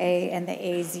ZAA and the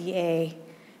AZA,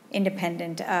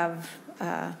 independent of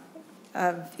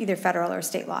either federal or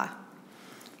state law?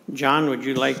 John, would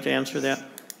you like to answer that?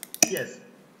 Yes.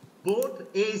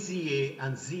 Both AZA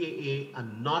and ZAA are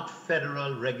not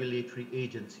federal regulatory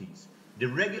agencies. The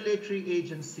regulatory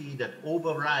agency that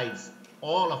overrides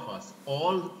all of us,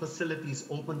 all facilities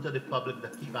open to the public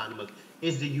that keep animals,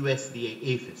 is the USDA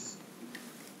APHIS.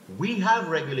 We have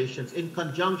regulations in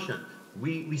conjunction.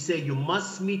 We say you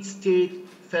must meet state,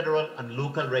 federal, and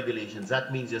local regulations.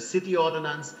 That means your city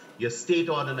ordinance, your state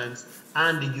ordinance,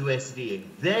 and the USDA.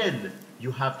 Then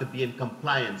you have to be in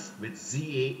compliance with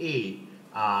ZAA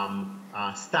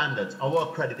standards, our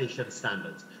accreditation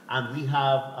standards. And we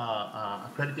have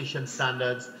accreditation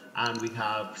standards, and we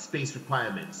have space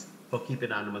requirements for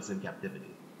keeping animals in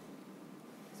captivity.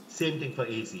 Same thing for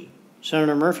AZA.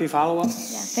 Senator Murphy, follow up? Yeah,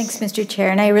 thanks, Mr.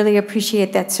 Chair, and I really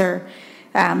appreciate that, sir.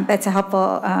 That's a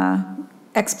helpful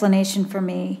explanation for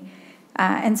me.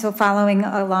 And so following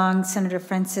along Senator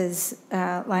France's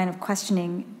line of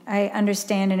questioning, I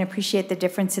understand and appreciate the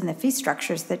difference in the fee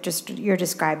structures that you're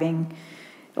describing,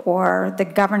 or the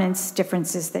governance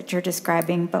differences that you're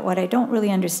describing, but what I don't really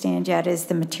understand yet is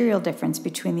the material difference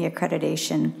between the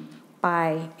accreditation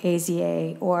by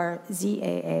AZA or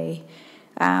ZAA.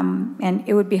 And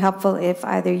it would be helpful if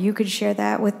either you could share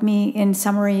that with me in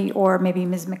summary, or maybe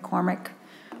Ms. McCormick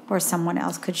or someone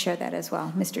else could share that as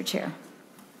well, Mr. Chair.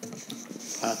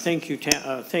 Thank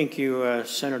you,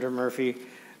 Senator Murphy.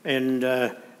 And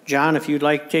John, if you'd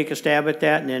like to take a stab at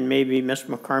that, and then maybe Ms.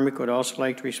 McCormick would also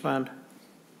like to respond.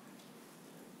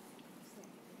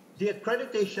 The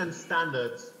accreditation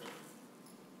standards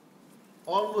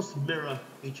almost mirror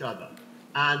each other.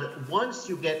 And once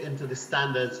you get into the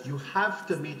standards, you have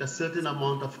to meet a certain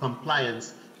amount of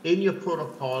compliance in your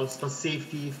protocols for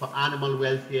safety, for animal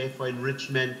welfare, for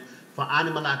enrichment, for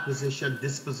animal acquisition,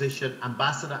 disposition,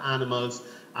 ambassador animals,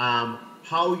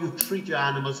 how you treat your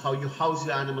animals, how you house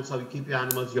your animals, how you keep your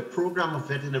animals, your program of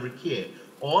veterinary care.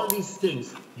 All these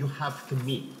things you have to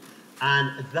meet.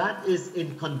 And that is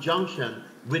in conjunction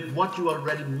with what you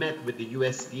already met with the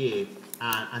USDA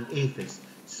and APHIS.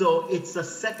 So it's a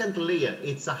second layer,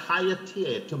 it's a higher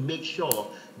tier to make sure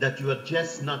that you are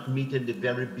just not meeting the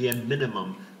very bare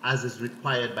minimum as is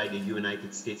required by the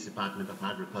United States Department of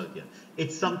Agriculture.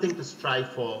 It's something to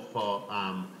strive for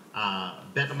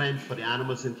betterment for the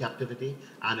animals in captivity,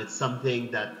 and it's something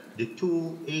that the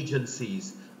two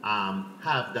agencies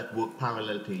have that work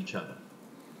parallel to each other.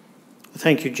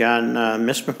 Thank you, John.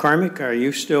 Ms. McCormick, are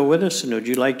you still with us, and would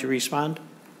you like to respond?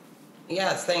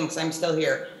 Yes, thanks. I'm still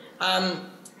here.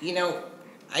 You know,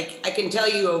 I can tell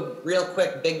you a real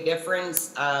quick big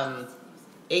difference.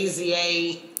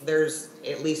 AZA, there's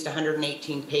at least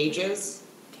 118 pages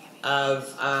of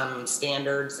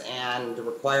standards and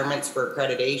requirements for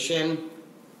accreditation.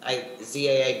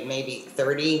 ZAA maybe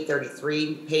 30,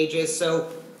 33 pages.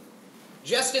 So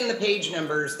just in the page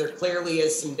numbers, there clearly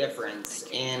is some difference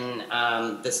in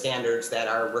the standards that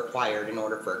are required in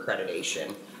order for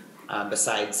accreditation,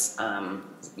 besides,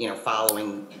 you know,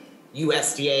 following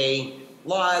USDA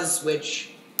laws,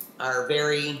 which are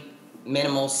very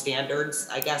minimal standards,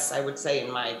 I guess I would say,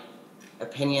 in my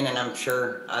opinion, and I'm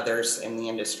sure others in the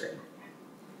industry.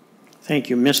 Thank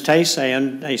you. Ms. Tice,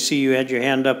 I see you had your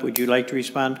hand up. Would you like to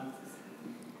respond?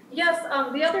 Yes,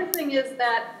 the other thing is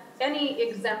that any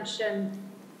exemption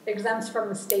exempts from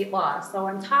the state law. So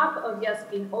on top of, yes,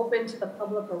 being open to the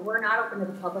public, or we're not open to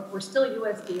the public, we're still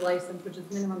USD licensed, which is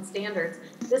minimum standards.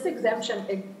 This exemption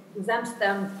exempts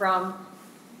them from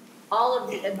all of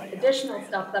the additional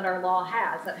stuff that our law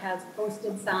has. It has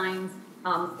posted signs,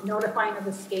 notifying of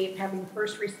escape, having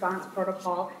first response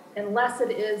protocol, unless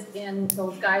it is in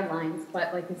those guidelines.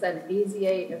 But like I said,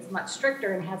 AZA is much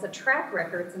stricter and has a track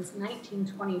record since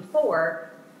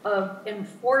 1924 of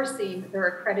enforcing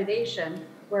their accreditation,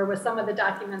 where with some of the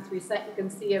documents we sent, you can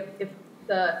see if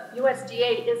the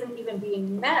USDA isn't even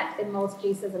being met in most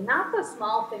cases, and not the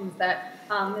small things that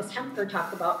Ms. Hemker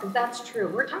talked about, because that's true.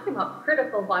 We're talking about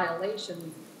critical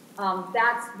violations.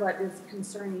 That's what is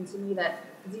concerning to me, that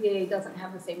ZAA doesn't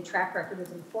have the same track record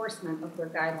as enforcement of their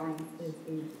guidelines as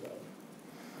AZA.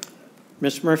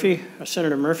 Ms. Murphy,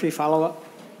 Senator Murphy, follow up.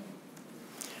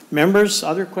 Members,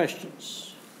 other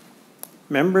questions?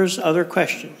 Members, other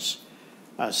questions?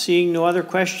 Seeing no other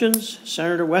questions,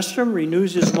 Senator Westrom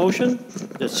renews his motion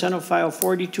that Senate File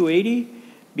 4280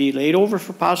 be laid over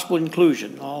for possible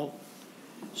inclusion.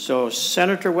 So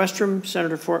Senator Westrom,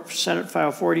 Senate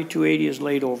File 4280 is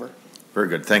laid over. Very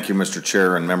good. Thank you, Mr.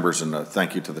 Chair and members, and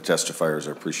thank you to the testifiers.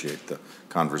 I appreciate the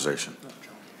conversation.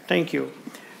 Thank you.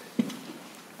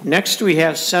 Next, we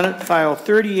have Senate File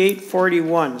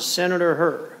 3841, Senator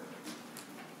Herr.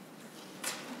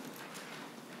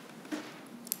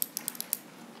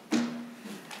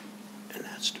 And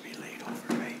that's to be laid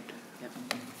over, right? Yep.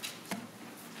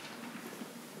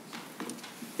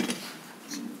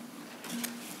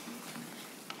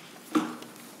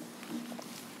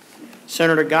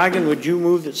 Senator Goggin, would you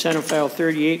move that Senate File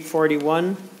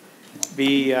 3841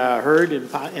 be heard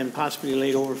and possibly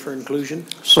laid over for inclusion?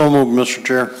 So moved, Mr.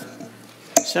 Chair.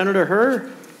 Senator Herr,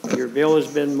 your bill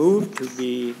has been moved to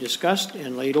be discussed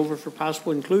and laid over for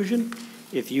possible inclusion.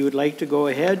 If you would like to go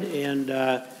ahead and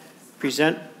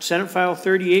present Senate File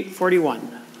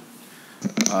 3841.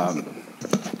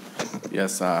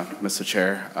 Yes, Mr.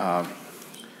 Chair,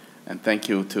 and thank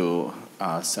you to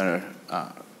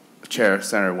Chair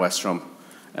Senator Westrom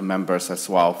and members as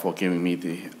well for giving me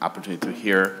the opportunity to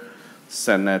hear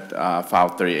Senate File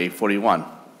 3841.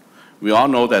 We all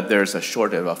know that there's a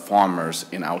shortage of farmers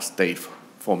in our state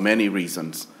for many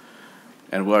reasons,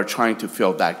 and we're trying to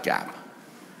fill that gap,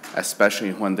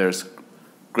 especially when there's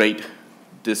great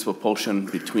disproportion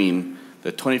between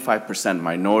the 25%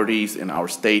 minorities in our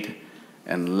state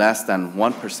and less than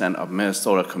 1% of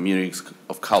Minnesota communities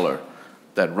of color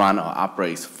that run or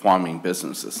operate farming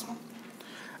businesses.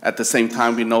 At the same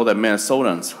time, we know that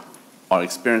Minnesotans are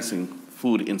experiencing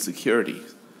food insecurity.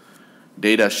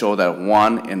 Data show that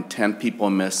 1 in 10 people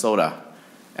in Minnesota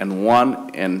and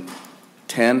 1 in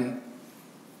 10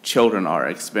 children are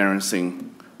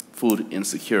experiencing food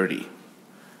insecurity.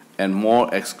 And more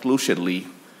exclusively,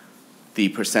 the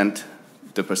percentage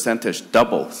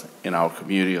doubles in our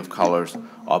community of colors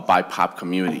or BIPOC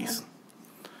communities.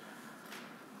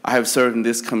 I have served in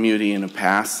this community in the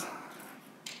past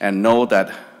and know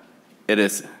that it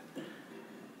is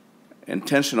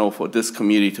intentional for this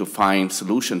community to find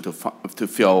solutions to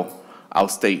fill our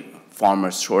state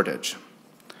farmers' shortage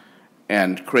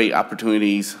and create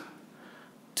opportunities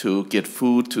to get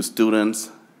food to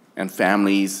students and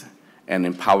families and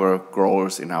empower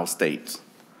growers in our state.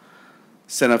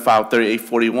 Senate File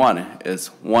 3841 is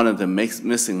one of the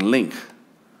missing links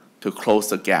to close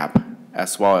the gap,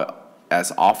 as well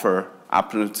as offer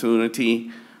opportunity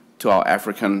to our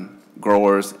African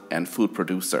growers and food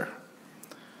producers.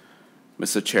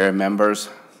 Mr. Chair, members,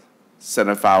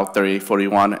 Senate File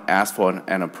 3841 asks for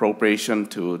an appropriation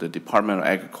to the Department of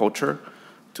Agriculture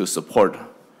to support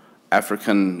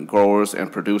African Growers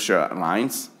and Producer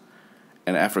Alliance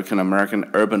and African American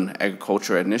Urban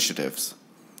Agriculture Initiatives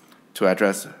to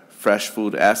address fresh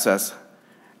food access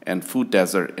and food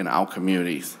desert in our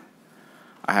communities.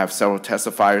 I have several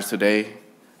testifiers today,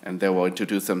 and they will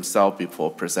introduce themselves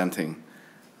before presenting.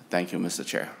 Thank you, Mr.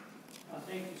 Chair.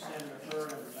 Thank you, Senator Burr,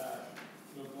 and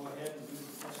we'll go ahead and do the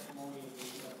testimony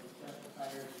of the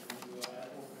testifiers, and we'll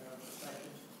open up the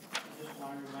questions. I just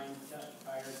want to remind the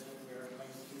testifiers that we are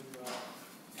going to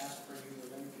ask for you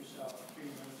to limit yourself to 3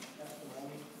 minutes of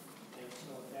testimony. And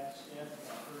so with that said,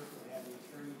 first we'll have the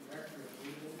Attorney Director of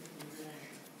Legal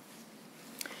International.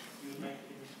 You would like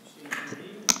to state your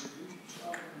name, introduce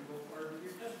yourself, and go forward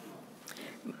with your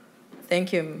testimony.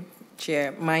 Thank you,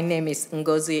 Chair. My name is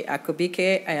Ngozi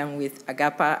Akubike. I am with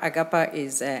AGAPA. AGAPA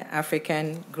is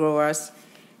African Growers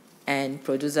and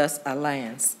Producers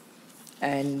Alliance.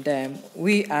 And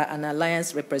we are an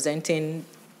alliance representing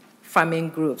farming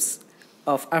groups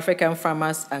of African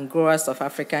farmers and growers of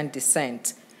African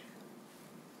descent,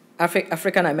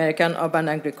 African American Urban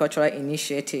Agricultural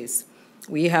Initiatives.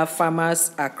 We have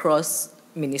farmers across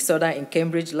Minnesota in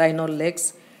Cambridge, Lino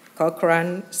Lakes,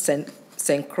 Cochrane,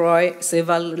 St. Croix,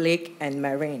 Silver Lake, and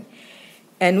Marine.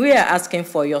 And we are asking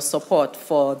for your support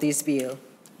for this bill.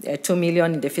 $2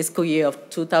 million in the fiscal year of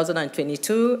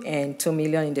 2022 and $2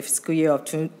 million in the fiscal year of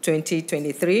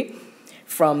 2023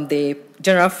 from the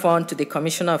General Fund to the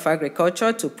Commissioner of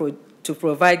Agriculture to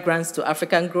provide grants to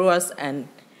African Growers and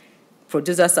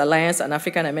Producers Alliance and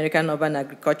African American Urban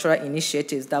Agricultural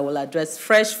Initiatives that will address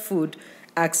fresh food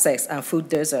access and food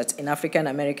deserts in African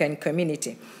American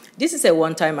community. This is a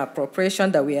one-time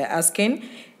appropriation that we are asking,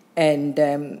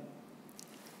 and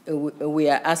we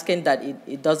are asking that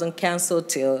it doesn't cancel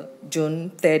till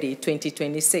June 30,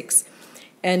 2026.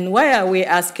 And why are we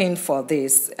asking for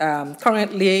this?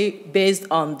 Currently, based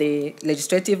on the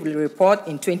legislative report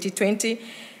in 2020,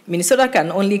 Minnesota can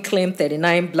only claim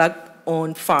 39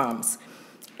 Black-owned farms.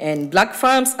 And Black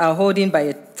farms are holding by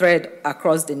a thread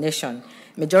across the nation.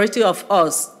 Majority of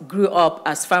us grew up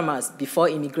as farmers before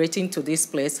immigrating to this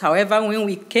place. However, when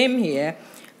we came here,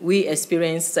 we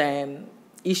experienced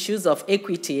issues of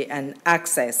equity and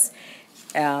access.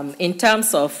 In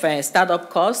terms of startup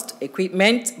cost,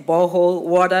 equipment, borehole,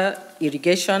 water,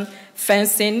 irrigation,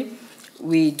 fencing,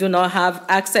 we do not have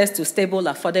access to stable,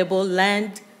 affordable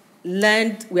land.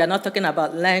 Land, we are not talking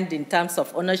about land in terms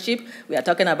of ownership. We are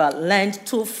talking about land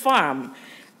to farm,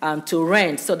 to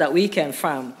rent so that we can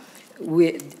farm.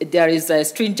 There is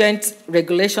stringent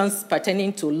regulations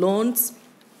pertaining to loans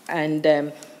and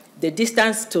the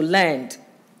distance to land.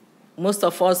 Most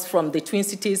of us from the Twin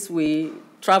Cities, we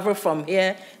travel from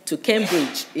here to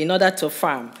Cambridge in order to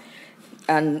farm.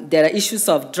 And there are issues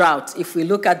of drought. If we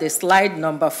look at the slide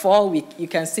number 4, you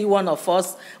can see one of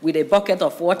us with a bucket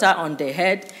of water on the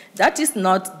head. That is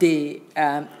not the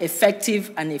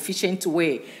effective and efficient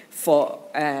way for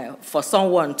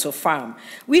someone to farm.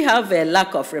 We have a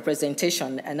lack of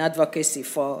representation and advocacy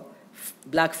for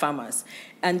black farmers.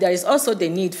 And there is also the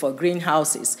need for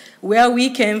greenhouses. Where we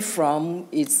came from,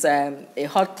 it's a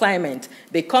hot climate.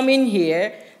 They come in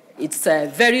here, it's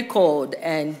very cold,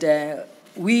 and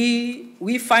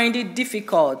we find it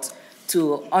difficult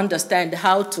to understand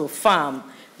how to farm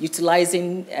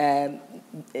utilizing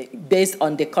based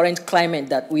on the current climate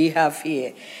that we have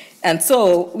here. And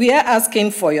so we are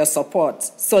asking for your support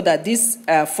so that this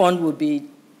fund will be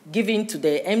given to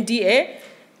the MDA.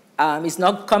 It's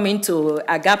not coming to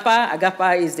AGAPA.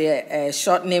 AGAPA is the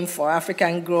short name for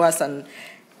African Growers and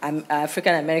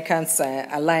African Americans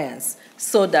Alliance,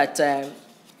 so that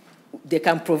they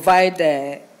can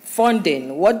provide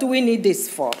funding. What do we need this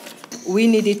for? We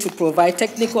need it to provide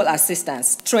technical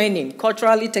assistance, training,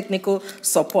 culturally technical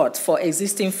support for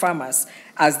existing farmers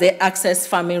as they access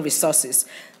farming resources.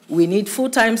 We need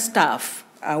full-time staff.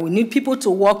 We need people to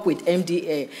work with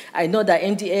MDA. I know that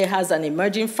MDA has an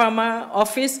emerging farmer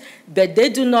office, but they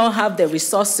do not have the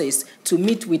resources to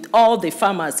meet with all the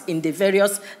farmers in the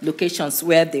various locations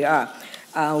where they are.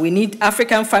 We need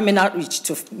African farming outreach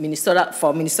to Minnesota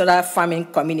for Minnesota farming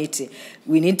community.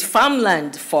 We need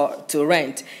farmland to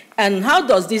rent. And how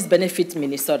does this benefit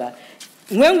Minnesota?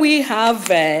 When we have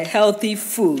healthy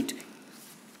food,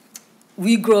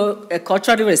 we grow a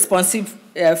culturally responsive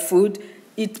food.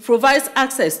 It provides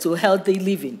access to healthy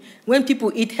living. When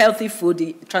people eat healthy food,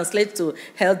 it translates to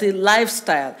healthy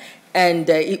lifestyle, and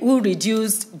it will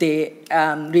reduce the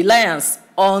reliance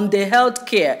on the health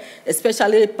care,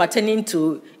 especially pertaining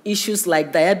to issues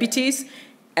like diabetes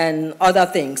and other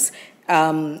things.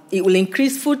 It will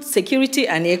increase food security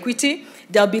and equity.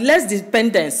 There will be less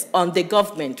dependence on the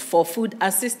government for food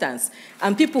assistance,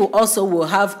 and people also will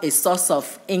have a source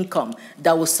of income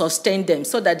that will sustain them,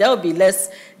 so that there will be less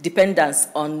dependence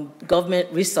on government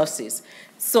resources.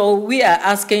 So we are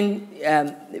asking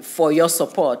for your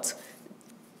support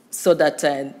so that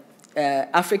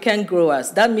African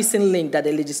growers, that missing link that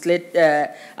the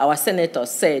our senator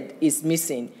said is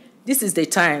missing, this is the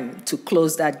time to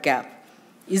close that gap.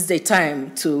 It's the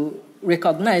time to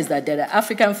recognize that there are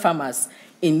African farmers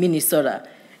in Minnesota,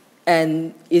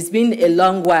 and it's been a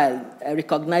long while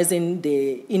recognizing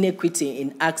the inequity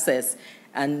in access,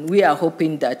 and we are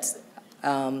hoping that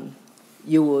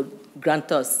you will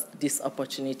grant us this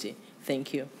opportunity.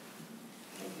 Thank you.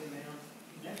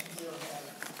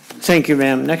 Thank you,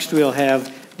 ma'am. Next, we'll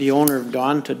have the owner of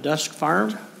Dawn to Dusk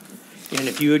Farm. And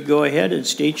if you would go ahead and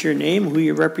state your name, who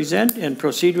you represent, and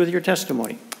proceed with your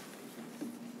testimony.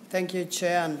 Thank you,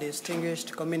 Chair and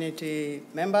distinguished community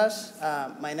members.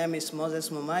 My name is Moses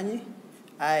Mumanyi.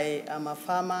 I am a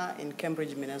farmer in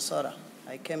Cambridge, Minnesota.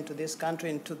 I came to this country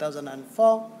in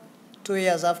 2004. 2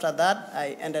 years after that,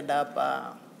 I ended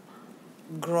up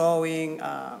growing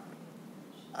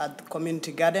at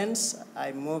community gardens.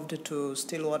 I moved to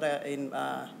Stillwater in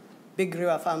Big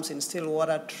River Farms in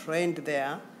Stillwater, trained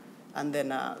there, and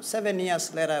then 7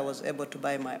 years later, I was able to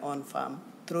buy my own farm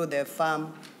through the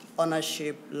farm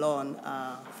ownership loan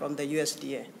from the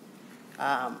USDA.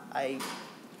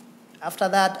 After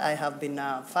that, I have been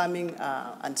farming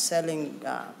and selling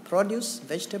produce,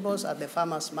 vegetables at the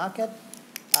farmers market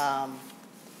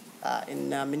in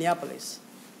Minneapolis.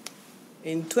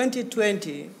 In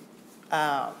 2020,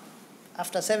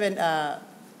 after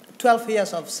 12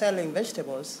 years of selling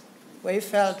vegetables, we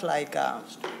felt like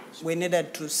we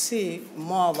needed to see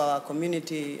more of our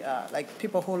community, like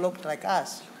people who looked like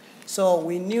us. So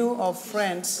we knew of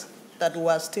friends that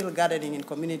were still gardening in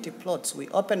community plots. We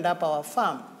opened up our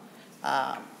farm.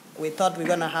 We thought we were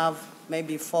going to have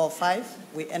maybe 4 or 5.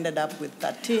 We ended up with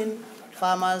 13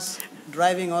 farmers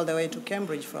driving all the way to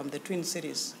Cambridge from the Twin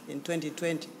Cities in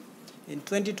 2020. In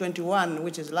 2021,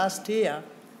 which is last year,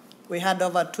 we had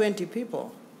over 20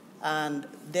 people. And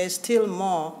there's still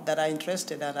more that are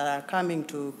interested and are coming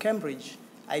to Cambridge.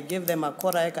 I give them a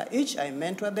quarter acre each. I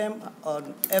mentor them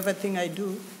on everything I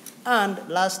do. And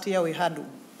last year we had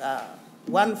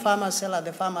one farmer sell at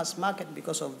the farmer's market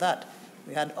because of that.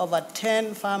 We had over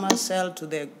 10 farmers sell to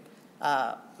the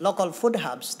local food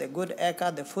hubs, the Good Acre,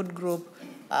 the Food Group,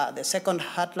 the Second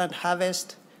Heartland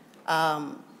Harvest.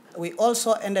 We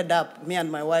also ended up, me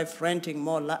and my wife, renting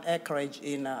more acreage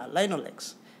in Lino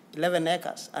Lakes, 11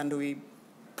 acres, and we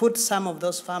put some of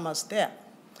those farmers there.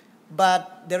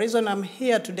 But the reason I'm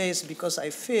here today is because I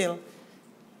feel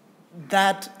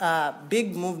that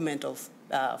big movement of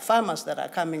farmers that are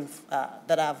coming,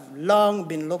 that have long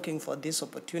been looking for this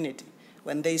opportunity.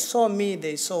 When they saw me,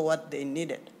 they saw what they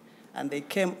needed, and they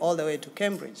came all the way to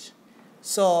Cambridge.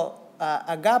 So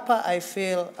AGAPA, I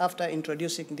feel, after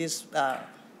introducing this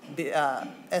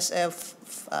SF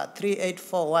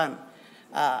 3841,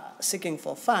 seeking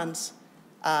for funds,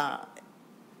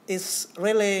 is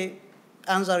really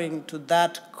answering to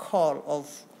that call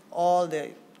of all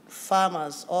the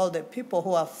farmers, all the people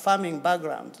who have farming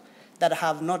backgrounds that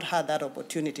have not had that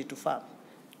opportunity to farm,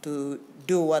 to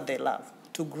do what they love,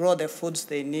 to grow the foods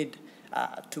they need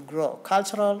to grow,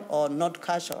 cultural or not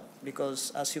cultural,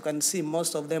 because as you can see,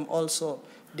 most of them also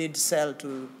did sell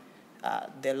to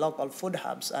the local food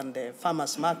hubs and the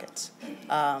farmers markets.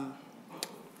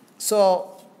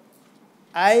 So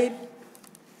I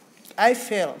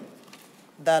feel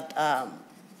that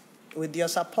with your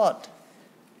support,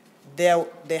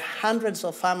 the hundreds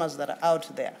of farmers that are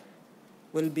out there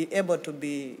will be able to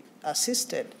be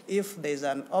assisted if there's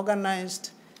an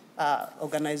organized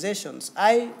organizations.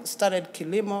 I started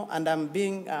Kilimo, and I'm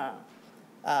being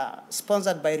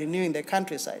sponsored by Renewing the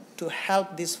Countryside to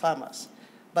help these farmers.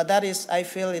 But that is, I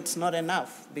feel it's not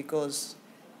enough, because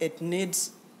it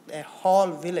needs a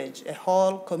whole village, a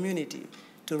whole community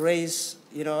to raise,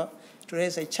 to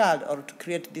raise a child or to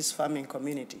create this farming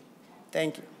community.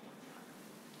 Thank you.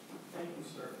 Thank you,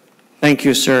 sir. Thank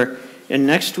you, sir. And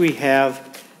next we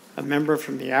have a member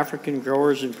from the African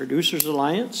Growers and Producers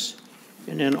Alliance.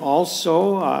 And then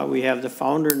also we have the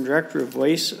founder and director of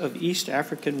Voice of East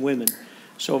African Women.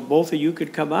 So if both of you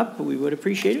could come up, we would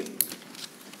appreciate it.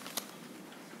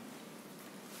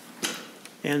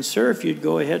 And sir, if you'd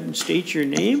go ahead and state your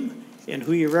name and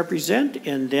who you represent,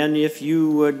 and then if you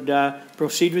would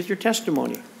proceed with your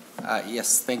testimony.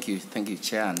 Yes, thank you,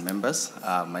 Chair and members.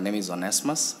 My name is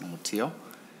Onesimus Mutio.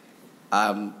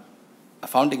 I'm a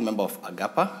founding member of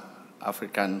AGAPA,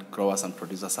 African Growers and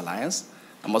Producers Alliance.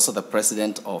 I'm also the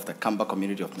president of the Kamba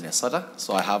community of Minnesota,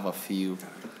 so I have a few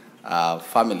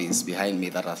families behind me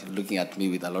that are looking at me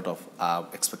with a lot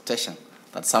of expectation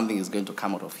that something is going to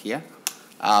come out of here.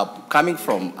 Coming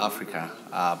from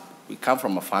Africa, we come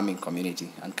from a farming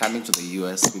community, and coming to the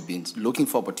US, we've been looking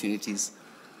for opportunities.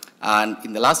 And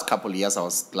in the last couple of years, I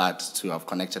was glad to have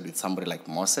connected with somebody like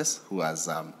Moses, who has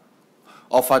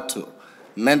offered to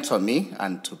mentor me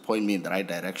and to point me in the right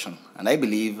direction. And I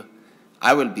believe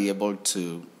I will be able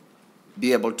to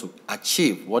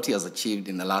achieve what he has achieved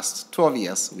in the last 12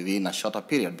 years within a shorter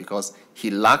period, because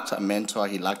he lacked a mentor,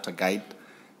 he lacked a guide.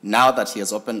 Now that he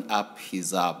has opened up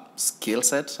his skill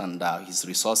set and his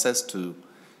resources to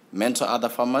mentor other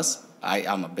farmers, I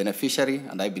am a beneficiary,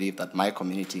 and I believe that my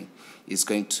community is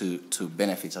going to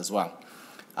benefit as well.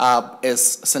 As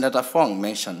Senator Fong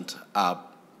mentioned,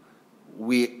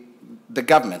 the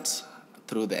government,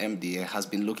 through the MDA, has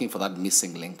been looking for that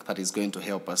missing link that is going to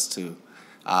help us to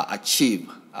achieve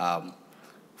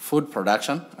food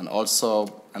production and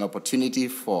also an opportunity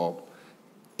for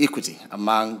equity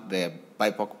among the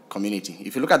BIPOC community.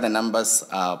 If you look at the numbers,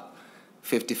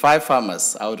 55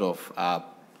 farmers out of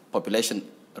population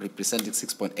representing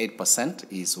 6.8%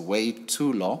 is way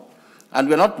too low. And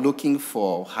we're not looking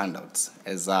for handouts.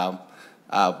 As my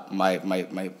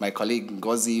colleague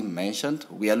Ngozi mentioned,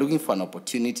 we are looking for an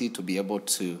opportunity to be able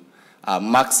to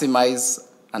maximize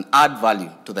and add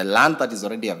value to the land that is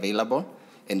already available,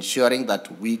 ensuring that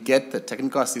we get the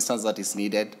technical assistance that is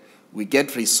needed, we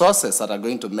get resources that are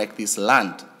going to make this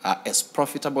land as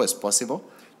profitable as possible,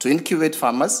 to incubate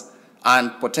farmers,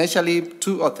 and potentially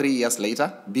 2 or 3 years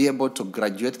later, be able to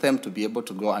graduate them to be able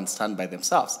to go and stand by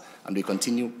themselves. And we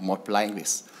continue multiplying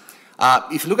this.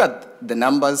 If you look at the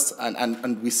numbers,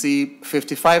 and we see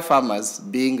 55 farmers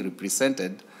being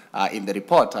represented in the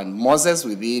report, and Moses,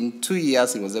 within 2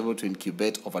 years, he was able to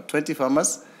incubate over 20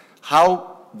 farmers.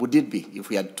 How would it be if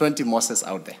we had 20 Moses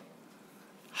out there?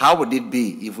 How would it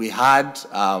be if we had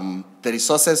the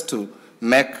resources to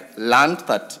make land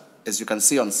that, as you can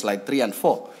see on slide 3 and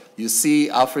 4, you see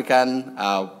African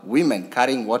women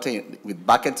carrying water with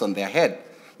buckets on their head.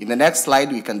 In the next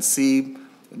slide, we can see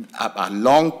a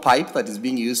long pipe that is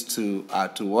being used to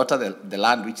water the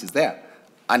land which is there.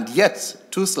 And yet,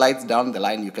 2 slides down the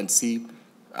line, you can see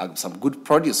some good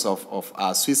produce of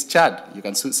Swiss chard. You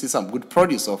can see some good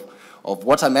produce of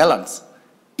watermelons.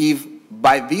 If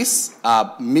by these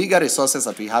meager resources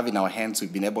that we have in our hands,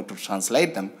 we've been able to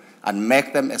translate them and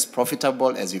make them as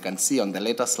profitable as you can see on the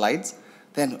later slides,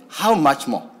 then how much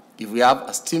more if we have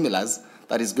a stimulus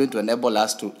that is going to enable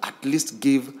us to at least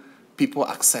give people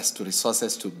access to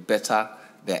resources to better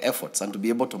their efforts and to be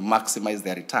able to maximize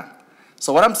their return.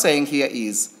 So what I'm saying here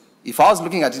is, if I was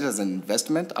looking at it as an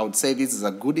investment, I would say this is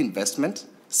a good investment,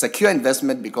 secure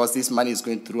investment, because this money is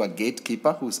going through a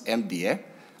gatekeeper who's MDA,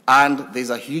 and there's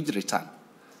a huge return.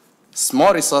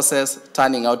 small resources,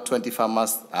 turning out 20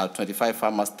 farmers, 25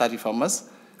 farmers, 30 farmers.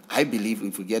 I believe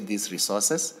if we get these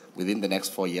resources, within the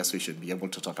next 4 years, we should be able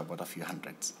to talk about a few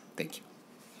hundreds. Thank you.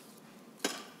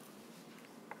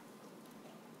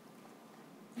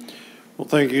 Well,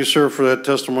 thank you, sir, for that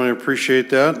testimony. I appreciate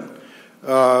that.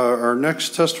 Our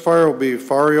next testifier will be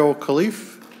Fario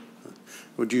Khalif.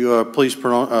 Would you please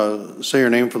say your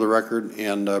name for the record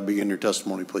and begin your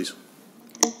testimony, please?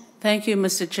 Thank you,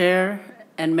 Mr. Chair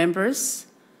and members.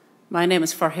 My name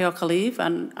is Fario Khalif,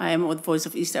 and I am with Voice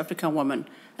of East African Women.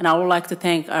 And I would like to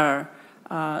thank our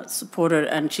supporter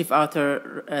and Chief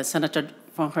Author, Senator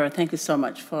von Her. Thank you so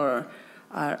much for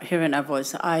hearing our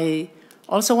voice. I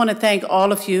also want to thank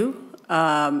all of you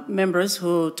members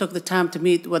who took the time to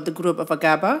meet with the group of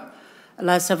AGABA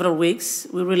last several weeks.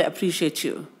 We really appreciate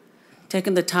you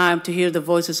taking the time to hear the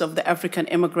voices of the African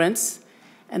immigrants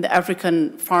and the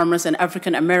African farmers and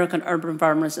African American urban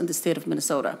farmers in the state of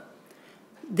Minnesota.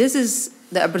 This is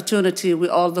the opportunity we're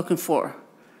all looking for.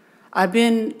 I've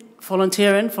been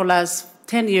volunteering for the last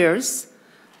 10 years,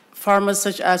 farmers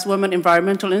such as Women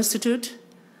Environmental Institute.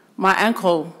 My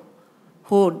uncle,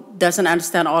 who doesn't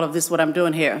understand all of this, what I'm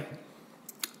doing here,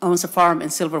 owns a farm in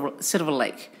Silver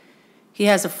Lake. He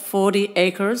has 40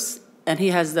 acres, and he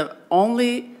has the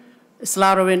only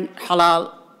slaughtering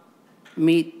halal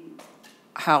meat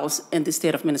house in the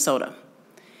state of Minnesota.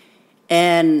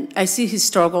 And I see his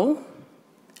struggle.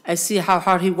 I see how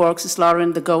hard he works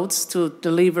slaughtering the goats to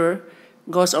deliver,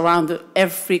 goes around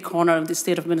every corner of the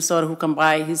state of Minnesota who can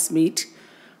buy his meat.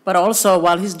 But also,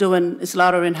 while he's doing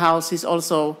slaughtering house, he's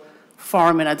also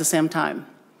farming at the same time.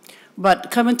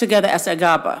 But coming together as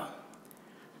AGABA.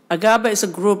 AGABA is a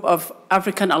group of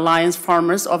African Alliance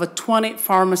farmers, over 20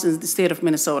 farmers in the state of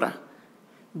Minnesota.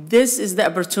 This is the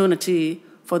opportunity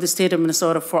for the state of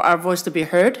Minnesota for our voice to be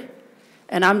heard.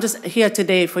 And I'm just here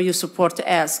today for your support to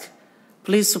ask,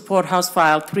 please support House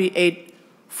File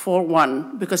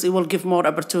 3841 because it will give more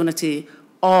opportunity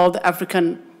all the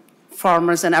African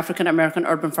farmers and African American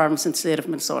urban farmers in the state of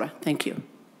Minnesota. Thank you.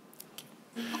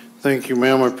 Thank you,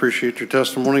 ma'am. I appreciate your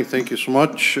testimony. Thank you so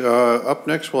much. Up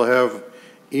next, we'll have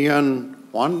Ian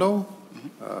Wando.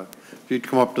 If you'd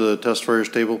come up to the testifier's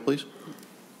table, please.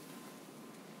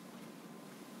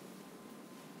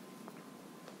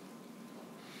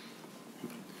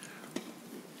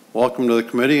 Welcome to the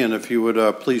committee, and if you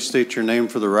would please state your name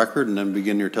for the record and then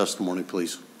begin your testimony,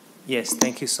 please. Yes,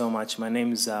 thank you so much. My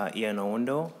name is Ian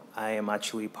Owundo. I am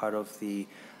actually part of the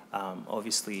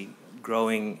obviously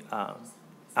growing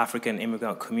African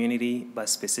immigrant community, but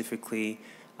specifically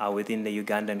within the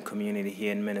Ugandan community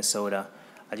here in Minnesota.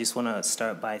 I just want to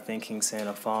start by thanking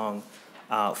Senator Fong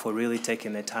for really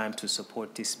taking the time to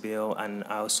support this bill, and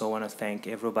I also want to thank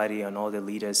everybody and all the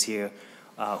leaders here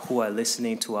who are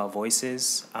listening to our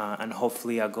voices and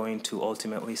hopefully are going to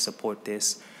ultimately support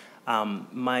this.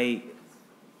 My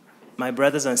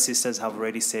brothers and sisters have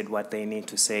already said what they need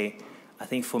to say. I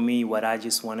think for me, what I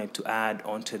just wanted to add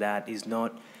onto that is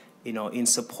not, you know, in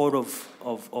support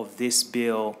of this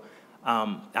bill.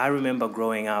 I remember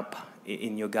growing up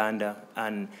in Uganda,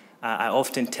 and I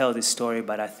often tell this story,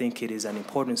 but I think it is an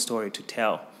important story to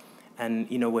tell.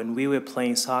 And, you know, when we were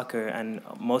playing soccer, and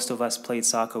most of us played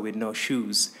soccer with no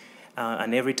shoes,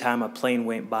 and every time a plane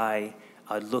went by,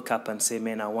 I'd look up and say,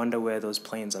 man, I wonder where those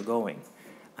planes are going.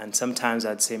 And sometimes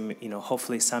I'd say, you know,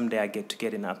 hopefully someday I get to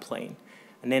get in that plane.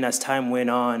 And then as time went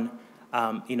on,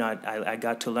 you know, I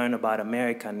got to learn about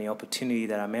America and the opportunity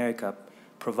that America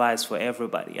provides for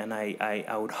everybody. And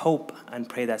I would hope and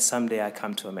pray that someday I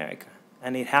come to America.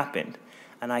 And it happened.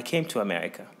 And I came to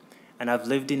America. And I've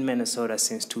lived in Minnesota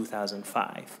since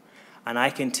 2005. And I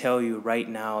can tell you right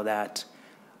now that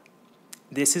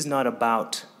this is not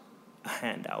about a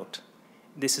handout.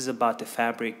 This is about the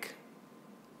fabric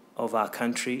of our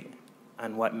country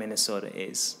and what Minnesota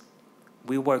is.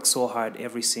 We work so hard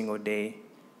every single day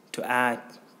to add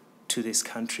to this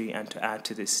country and to add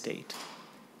to this state.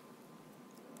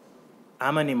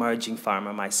 I'm an emerging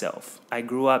farmer myself. I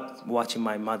grew up watching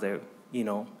my mother, you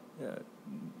know,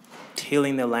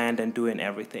 tilling the land and doing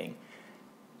everything.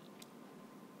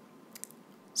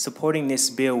 Supporting this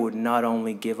bill would not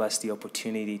only give us the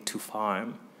opportunity to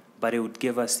farm, but it would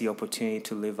give us the opportunity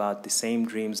to live out the same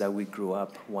dreams that we grew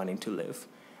up wanting to live.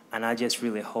 And I just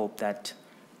really hope that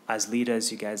as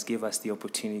leaders, you guys give us the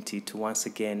opportunity to once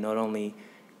again not only,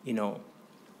 you know,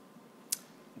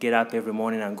 get up every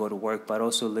morning and go to work, but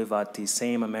also live out the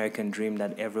same American dream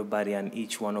that everybody and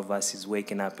each one of us is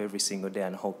waking up every single day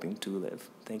and hoping to live.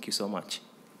 Thank you so much.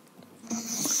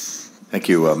 Thank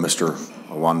you, Mr.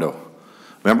 Owundo.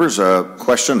 Members,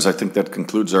 questions? I think that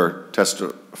concludes our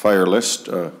testifier list.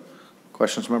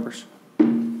 Questions, members?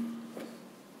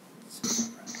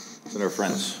 Senator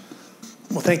Friends.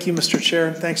 Well, thank you, Mr. Chair,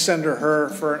 and thanks, Senator Herr,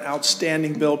 for an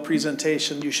outstanding bill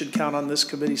presentation. You should count on this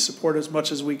committee's support as much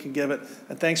as we can give it.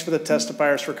 And thanks for the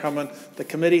testifiers for coming. The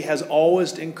committee has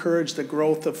always encouraged the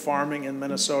growth of farming in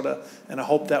Minnesota, and I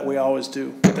hope that we always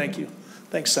do. Thank you.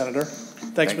 Thanks, Senator.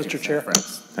 Thanks, Mr. Chair.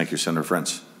 Thank you, Senator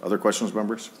Friends. Other questions,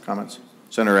 members, comments?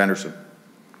 Senator Anderson.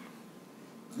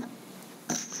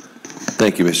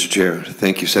 Thank you, Mr. Chair.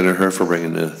 Thank you, Senator Herr, for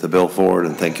bringing the bill forward,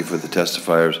 and thank you for the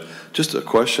testifiers. Just a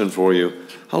question for you.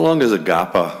 How long has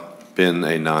AGAPA been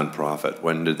a nonprofit?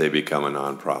 When did they become a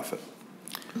nonprofit?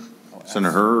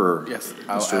 Senator Herr or yes,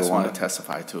 I want to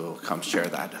testify to come share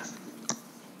that.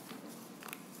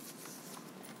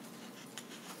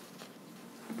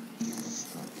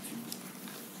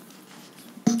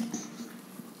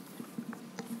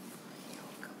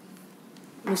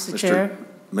 Mr. Chair.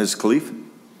 Ms. Khalif.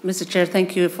 Mr. Chair,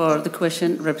 thank you for the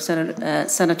question, Representative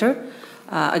Senator.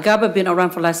 AGAPA been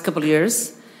around for the last couple of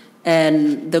years,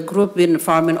 and the group been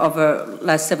farming over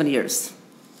last 7 years.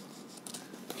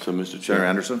 So, Mr. Chair. Senator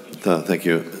Anderson. Thank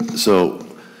you. So,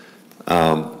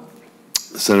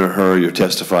 Senator Herr, your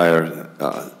testifier,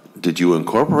 did you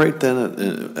incorporate then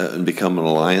and become an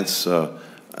alliance?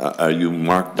 Are you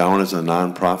marked down as a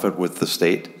nonprofit with the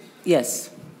state? Yes.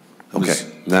 Okay,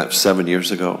 that's 7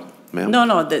 years ago, ma'am?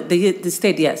 No, the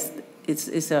state, yes, it's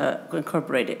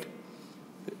incorporated.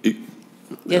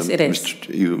 Yes, it is.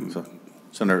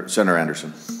 Senator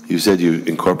Anderson. You said you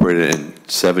incorporated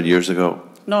it 7 years ago?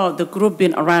 No, the group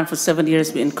been around for 7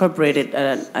 years. We incorporated,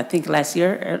 I think last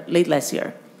year, late last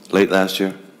year. Late last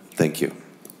year? Thank you.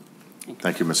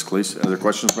 Thank you, Ms. Khalif. Other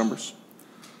questions, members?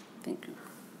 Thank you.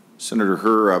 Senator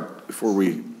Herr, before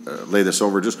we lay this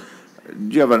over, just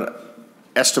do you have an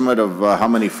estimate of how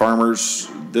many farmers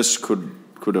this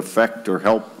could affect or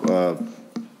help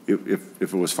if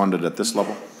it was funded at this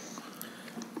level?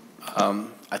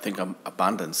 I think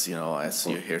abundance, you know, as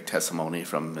you hear testimony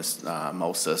from Ms.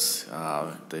 Moses,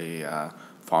 the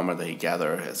farmer that he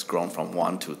gathered has grown from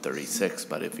 1 to 36,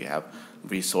 but if you have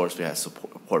resource, we have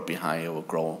support behind it, will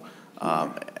grow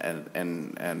and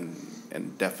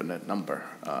definite number.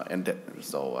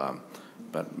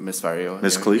 But Ms. Vario?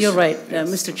 Ms. Cleese? You're right,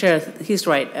 Mr. Chair, he's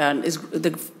right. And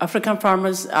the African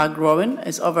farmers are growing.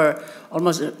 It's over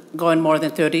almost going more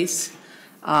than 30s.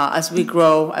 As we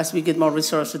grow, as we get more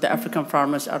resources, the African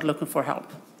farmers are looking for help.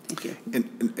 Thank you.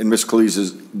 And Ms.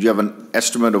 Cleese, do you have an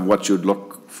estimate of what you'd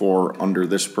look for under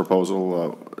this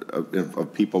proposal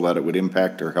of people that it would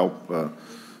impact or help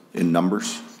in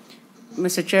numbers?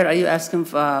 Mr. Chair, are you asking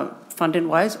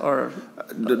funding-wise or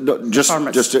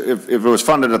just if it was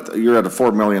funded you're at a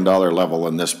 $4 million level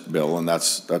in this bill, and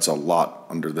that's a lot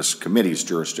under this committee's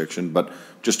jurisdiction. But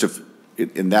just if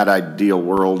in that ideal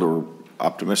world or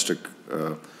optimistic,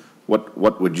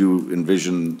 what would you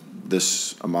envision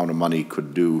this amount of money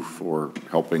could do for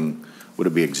helping? Would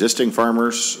it be existing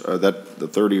farmers that the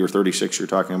 30 or 36 you're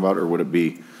talking about, or would it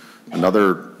be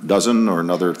another dozen or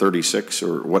another 36,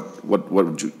 or what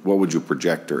would you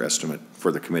project or estimate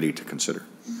for the committee to consider?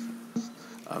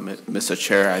 Mr.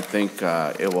 Chair, I think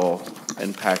it will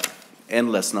impact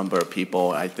endless number of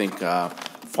people. I think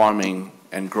farming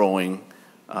and growing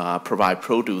provide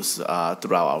produce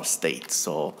throughout our state.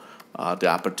 So the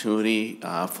opportunity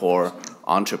for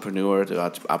entrepreneurs, the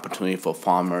opportunity for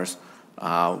farmers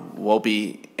will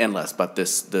be endless. But the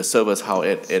service, how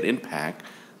it impact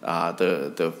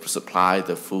the supply,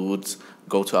 the foods,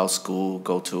 go to our school,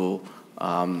 go to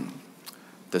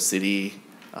the city,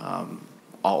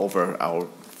 all over our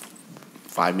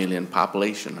 5 million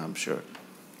population, I'm sure.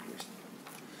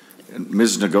 And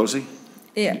Ms. Ngozi?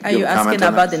 Yeah, are you asking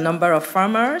about the number of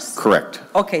farmers? Correct.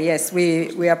 Okay, yes,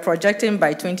 we are projecting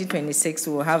by 2026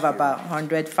 we'll have about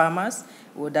 100 farmers.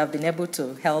 We would have been able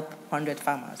to help 100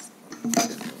 farmers.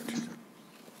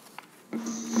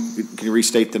 Can you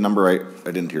restate the number?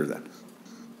 I didn't hear that.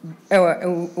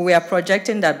 We are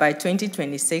projecting that by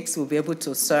 2026 we'll be able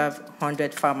to serve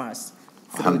 100 farmers.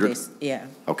 100? Yeah.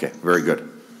 Okay, very good.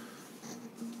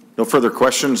 No further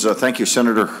questions. Thank you,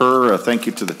 Senator Herr. Thank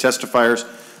you to the testifiers.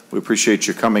 We appreciate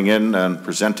you coming in and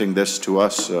presenting this to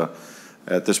us.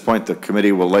 At this point, the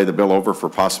committee will lay the bill over for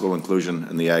possible inclusion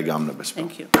in the Ag Omnibus Bill.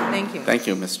 Thank you. Thank you. Thank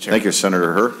you, Mr. Chair. Thank you,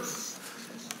 Senator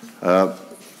Herr.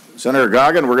 Senator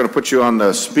Goggin, we're going to put you on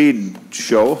the speed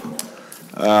show.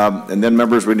 And then,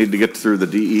 members, we need to get through the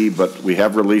DE, but we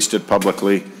have released it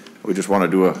publicly. We just want to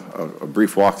do a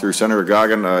brief walkthrough. Senator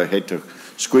Goggin, I hate to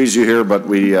squeeze you here, but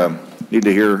we need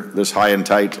to hear this high and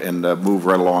tight and move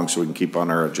right along so we can keep on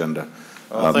our agenda.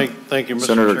 Thank you, Mr.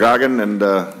 Senator Chair. Goggin, and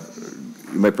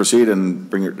you may proceed and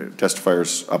bring your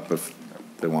testifiers up if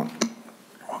they want.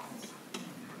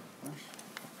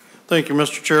 Thank you,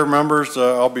 Mr. Chair. Members,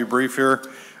 I'll be brief here.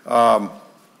 Senate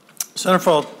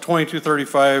File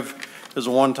 2235 is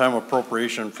a one-time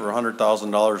appropriation for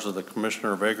 $100,000 to the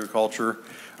Commissioner of Agriculture,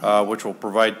 which will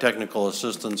provide technical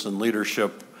assistance and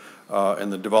leadership in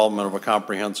the development of a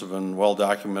comprehensive and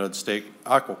well-documented state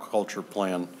aquaculture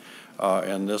plan.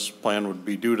 And this plan would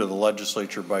be due to the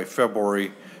legislature by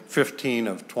February 15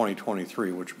 of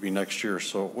 2023, which would be next year.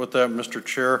 So with that, Mr.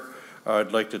 Chair,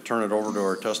 I'd like to turn it over to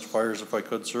our testifiers, if I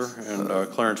could, sir. And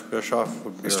Clarence Bischoff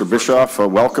would be Mr. Bischoff,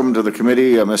 welcome to the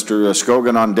committee. Mr.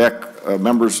 Skogan on deck.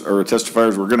 Members or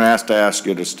testifiers, we're going to ask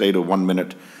you to stay to 1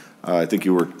 minute. I think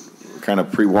you were kind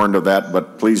of pre-warned of that,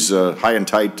 but please high and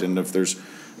tight. And if there's,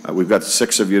 we've got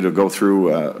 6 of you to go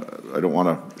through. I don't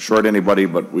want to short anybody,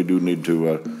 but we do need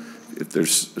to, if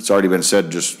there's, it's already been said,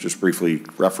 just briefly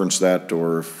reference that,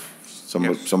 or if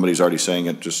somebody's already saying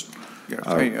it, just. Yes,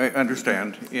 I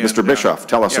understand. And, Mr. Bischoff,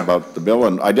 tell us about the bill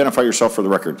and identify yourself for the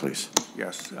record, please.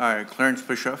 Yes, Clarence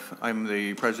Bischoff. I'm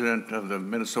the president of the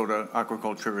Minnesota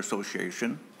Aquaculture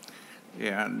Association.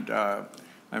 And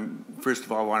first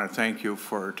of all, I want to thank you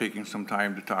for taking some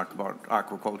time to talk about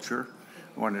aquaculture.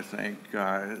 I want to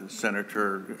thank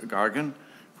Senator Goggin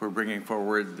for bringing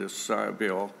forward this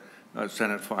bill,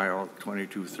 Senate File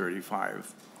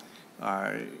 2235.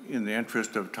 In the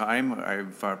interest of time,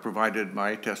 I've provided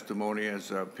my testimony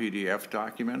as a PDF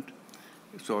document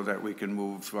so that we can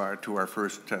move to our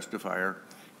first testifier,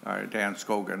 Dan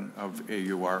Skogan of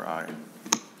AURI.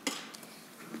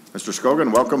 Mr.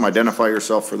 Skogan, welcome. Identify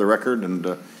yourself for the record, and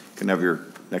you can have your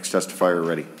next testifier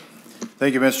ready.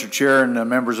 Thank you, Mr. Chair and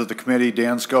members of the committee.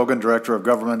 Dan Skogan, Director of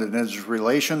Government and Industry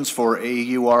Relations for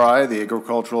AURI, the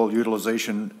Agricultural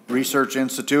Utilization Research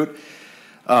Institute.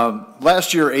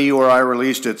 Last year, AURI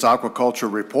released its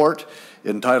aquaculture report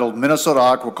entitled Minnesota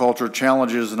Aquaculture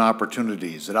Challenges and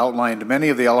Opportunities. It outlined many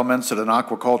of the elements that an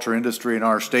aquaculture industry in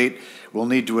our state will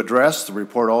need to address. The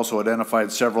report also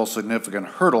identified several significant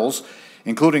hurdles,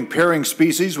 including pairing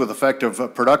species with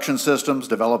effective production systems,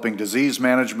 developing disease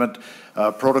management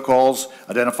protocols,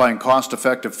 identifying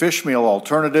cost-effective fish meal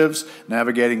alternatives,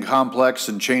 navigating complex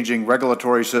and changing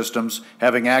regulatory systems,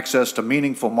 having access to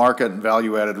meaningful market and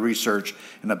value-added research,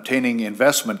 and obtaining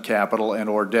investment capital and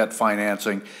or debt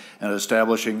financing, and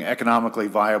establishing economically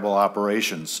viable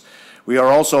operations. We are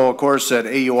also, of course, at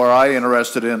AURI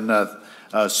interested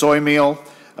in soy meal,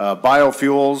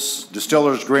 biofuels,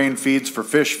 distillers' grain feeds for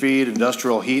fish feed,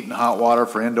 industrial heat and hot water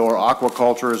for indoor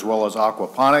aquaculture, as well as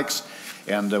aquaponics.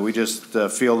 And we just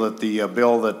feel that the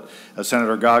bill that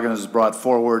Senator Goggin has brought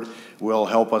forward will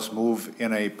help us move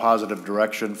in a positive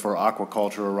direction for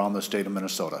aquaculture around the state of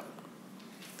Minnesota.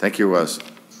 Thank you, Mr.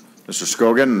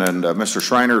 Skogan. And Mr.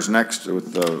 Schreiner's next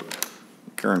with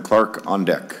Karen Clark on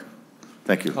deck.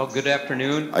 Thank you. Oh, good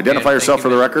afternoon. Identify yourself for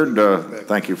the record.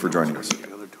 Thank you for joining us.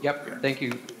 Yep, thank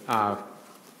you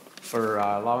for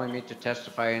allowing me to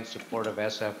testify in support of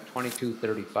SF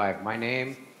 2235. My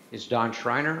name is Don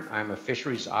Schreiner. I'm a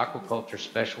fisheries aquaculture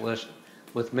specialist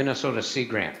with Minnesota Sea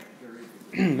Grant.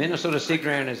 Minnesota Sea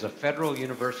Grant is a federal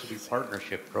university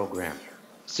partnership program.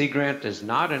 Sea Grant is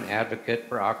not an advocate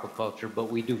for aquaculture, but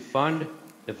we do fund,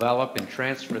 develop, and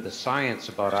transfer the science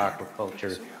about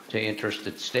aquaculture to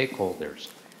interested stakeholders.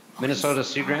 Minnesota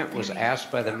Sea Grant was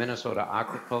asked by the Minnesota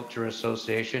Aquaculture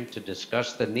Association to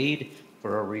discuss the need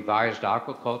for a revised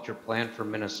aquaculture plan for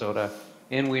Minnesota,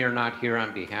 and we are not here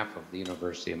on behalf of the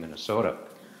University of Minnesota.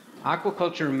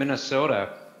 Aquaculture in Minnesota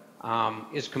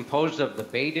is composed of the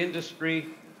bait industry,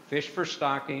 fish for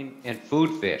stocking, and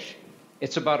food fish.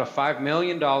 It's about a $5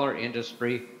 million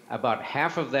industry. About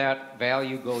half of that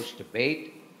value goes to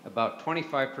bait, about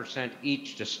 25%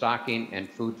 each to stocking and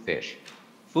food fish.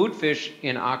 Food fish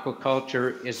in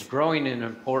aquaculture is growing in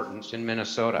importance in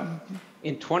Minnesota.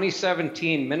 In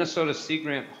 2017, Minnesota Sea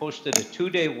Grant hosted a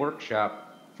 2-day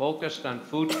workshop focused on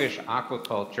food fish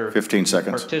aquaculture. 15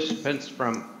 seconds. Participants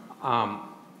from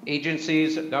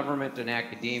agencies, government, and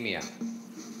academia.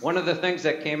 One of the things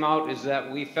that came out is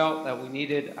that we felt that we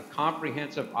needed a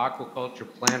comprehensive aquaculture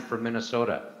plan for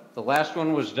Minnesota. The last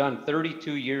one was done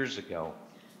 32 years ago.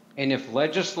 And if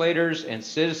legislators and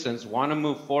citizens want to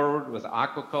move forward with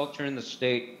aquaculture in the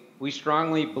state, we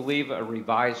strongly believe a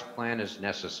revised plan is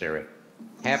necessary.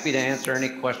 Happy to answer any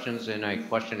questions in a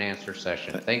question-answer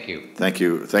session. Thank you. Thank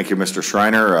you. Thank you, Mr.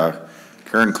 Schreiner.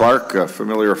 Karen Clark, a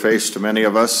familiar face to many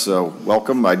of us.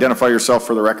 Welcome. Identify yourself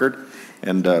for the record.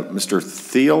 And Mr.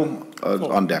 Thiel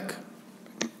on deck.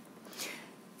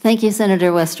 Thank you,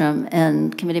 Senator Westrom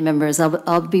and committee members.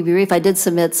 I'll be brief. I did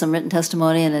submit some written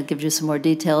testimony, and it gives you some more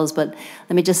details, but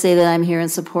let me just say that I'm here in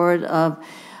support of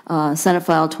Senate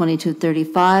File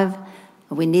 2235.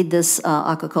 We need this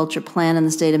aquaculture plan in the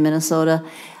state of Minnesota.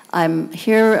 I'm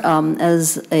here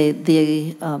as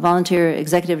the volunteer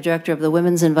executive director of the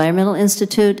Women's Environmental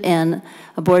Institute and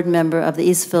a board member of the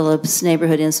East Phillips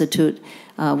Neighborhood Institute,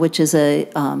 which is a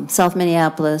South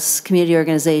Minneapolis community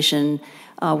organization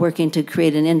working to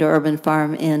create an indoor urban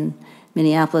farm in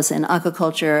Minneapolis. And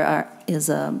aquaculture is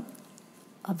a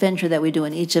venture that we do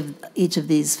in each of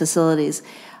these facilities.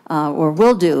 Or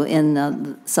will do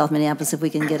in South Minneapolis if we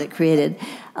can get it created.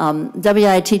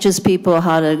 WI teaches people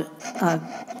how to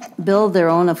build their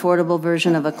own affordable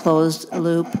version of a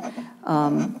closed-loop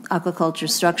aquaculture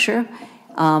structure.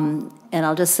 And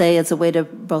I'll just say it's a way to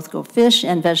both grow fish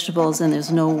and vegetables, and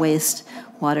there's no waste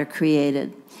water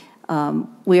created.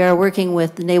 We are working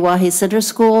with the Newahi Center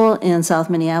School in South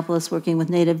Minneapolis, working with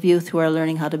Native youth who are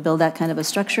learning how to build that kind of a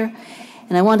structure.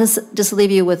 And I want to just leave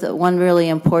you with one really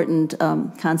important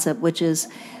concept, which is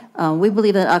we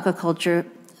believe that aquaculture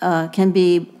can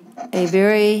be a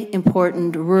very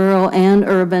important rural and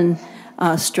urban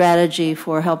strategy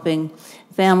for helping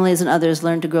families and others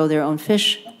learn to grow their own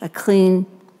fish, a clean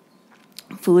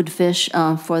food fish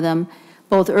for them,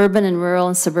 both urban and rural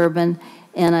and suburban.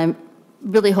 And I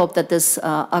really hope that this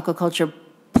aquaculture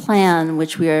plan,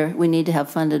 which we need to have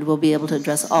funded, will be able to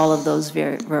address all of those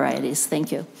varieties.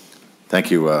 Thank you. Thank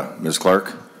you, Ms.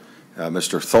 Clark.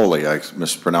 Mr. Tholey, I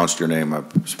mispronounced your name. I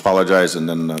apologize. And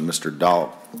then Mr.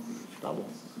 Dowell.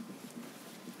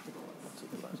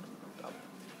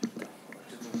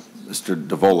 Mr.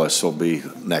 DeVolis will be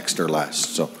next or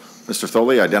last. So, Mr.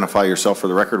 Tholey, identify yourself for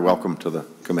the record. Welcome to the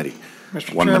committee.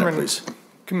 Mr. 1 Chairman, minute, please.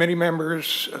 Committee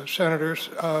members, senators,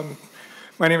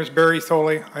 my name is Barry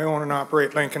Tholey. I own and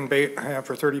operate Lincoln Bait. I have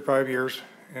for 35 years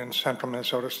in central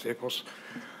Minnesota, Staples.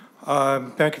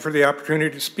 Thank you for the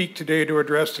opportunity to speak today to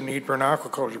address the need for an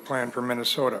aquaculture plan for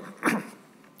Minnesota.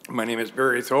 My name is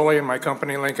Barry Tholey, and my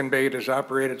company, Lincoln Bait, has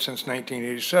operated since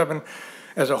 1987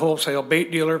 as a wholesale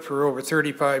bait dealer for over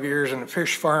 35 years and a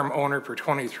fish farm owner for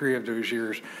 23 of those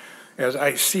years. As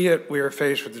I see it, we are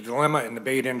faced with a dilemma in the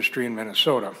bait industry in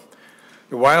Minnesota.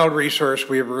 The wild resource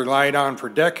we have relied on for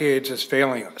decades is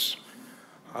failing us.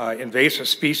 Invasive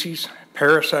species,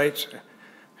 parasites,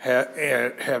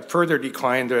 have further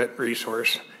declined that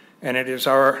resource, and it is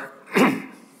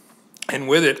and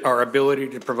with it, our ability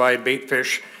to provide bait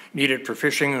fish needed for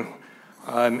fishing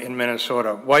in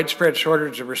Minnesota. Widespread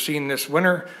shortages were seen this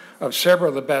winter of several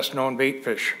of the best known bait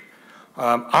fish.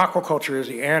 Aquaculture is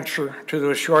the answer to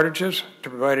those shortages to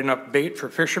provide enough bait for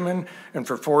fishermen and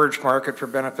for forage market for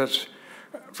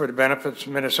the benefits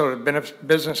of Minnesota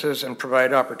businesses and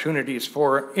provide opportunities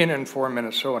in and for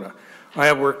Minnesota. I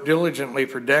have worked diligently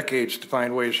for decades to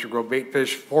find ways to grow bait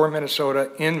fish for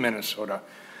Minnesota in Minnesota.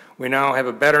 We now have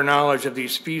a better knowledge of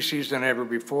these species than ever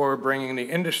before. Bringing the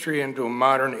industry into a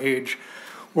modern age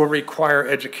will require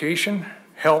education,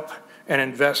 help, and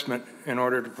investment in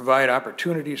order to provide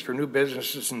opportunities for new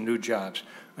businesses and new jobs.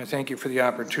 I thank you for the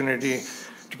opportunity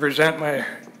to present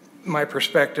my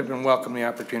perspective and welcome the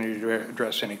opportunity to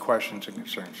address any questions and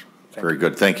concerns. Very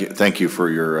good. Thank you. Thank you for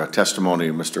your testimony,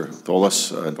 Mr.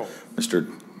 Tholis. Mr.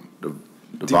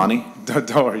 Devani?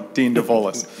 Dean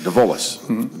DeVolis.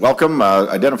 DeVolis. Welcome.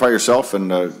 Identify yourself and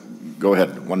go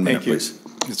ahead. 1 minute, please.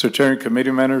 Mr. Chair and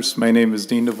committee members, my name is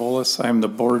Dean DeVolis. I'm the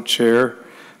board chair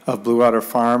of Blue Water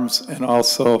Farms and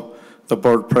also the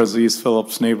board president of East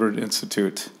Phillips Neighborhood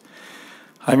Institute.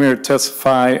 I'm here to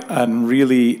testify on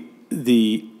really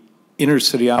the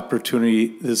inner-city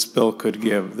opportunity this bill could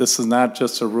give. This is not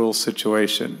just a rural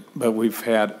situation, but we've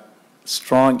had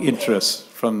strong interest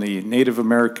from the Native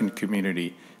American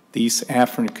community, the East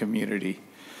African community,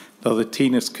 the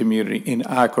Latinx community in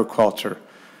aquaculture.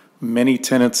 Many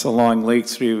tenants along Lake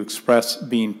Street have expressed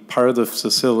being part of the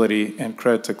facility, and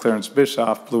credit to Clarence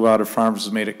Bischoff, Blue Water Farms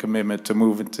has made a commitment to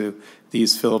move into the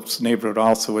East Phillips neighborhood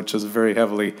also, which is a very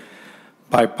heavily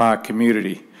BIPOC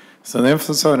community. So the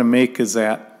emphasis I want to make is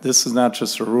that this is not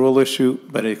just a rural issue,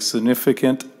 but a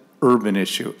significant urban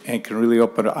issue and can really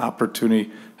open an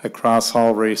opportunity across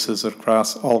all races,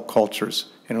 across all cultures,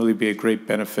 and really be a great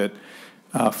benefit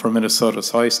for Minnesota.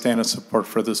 So I stand in support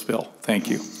for this bill. Thank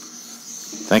you.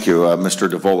 Thank you, Mr.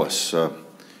 DeVolis.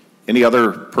 Any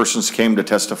other persons came to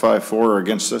testify for or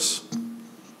against this?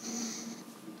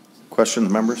 Questions,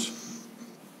 members?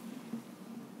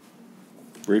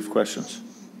 Brief questions?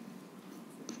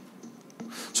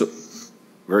 So,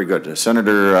 very good.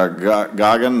 Senator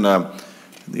Goggin,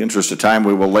 in the interest of time,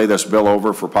 we will lay this bill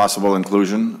over for possible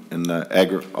inclusion in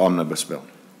the omnibus bill.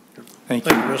 Thank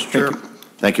you, Mr. Chair.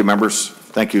 Thank you, members.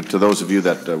 Thank you to those of you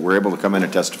that were able to come in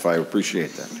and testify. I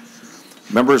appreciate that.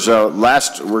 Members,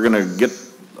 last, we're going to get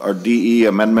our DE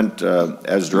amendment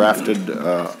as drafted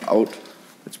out.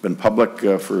 It's been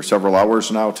public for several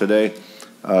hours now today.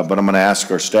 but I'm going to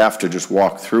ask our staff to just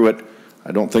walk through it.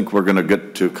 I don't think we're going to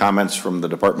get to comments from the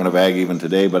Department of Ag even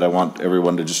today, but I want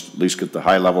everyone to just at least get the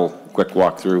high-level quick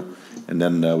walkthrough, and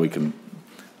then you can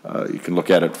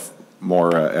look at it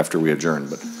more after we adjourn.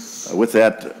 But with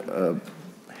that,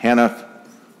 Hannah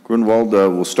Grunwald,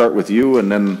 we'll start with you,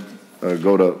 and then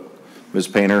go to Ms.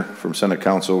 Painter from Senate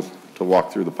Council to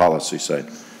walk through the policy side.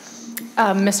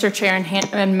 Mr. Chair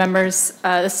and members,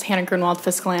 this is Hannah Grunwald,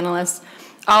 fiscal analyst.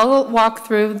 I'll walk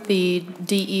through the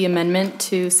DE amendment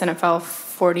to Senate File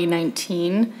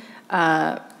 4019.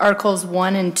 Articles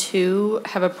 1 and 2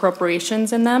 have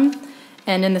appropriations in them,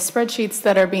 and in the spreadsheets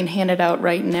that are being handed out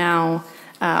right now,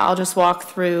 I'll just walk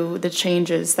through the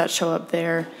changes that show up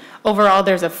there. Overall,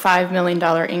 there's a $5 million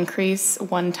increase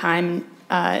one time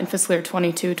in fiscal year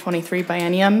 22-23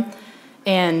 biennium,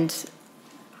 and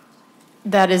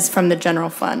that is from the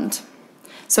general fund.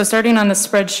 So starting on the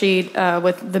spreadsheet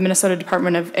with the Minnesota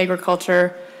Department of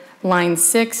Agriculture, line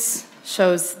 6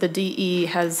 shows the DE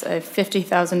has a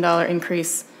 $50,000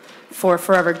 increase for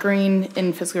Forever Green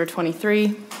in fiscal year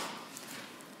 23.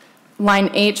 Line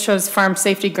 8 shows farm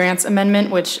safety grants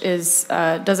amendment, which is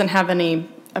doesn't have any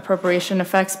appropriation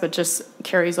effects, but just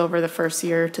carries over the first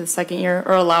year to the second year,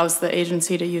 or allows the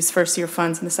agency to use first year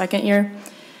funds in the second year.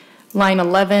 Line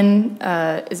 11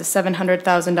 is a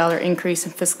 $700,000 increase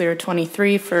in fiscal year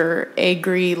 23 for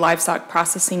Agri livestock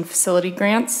processing facility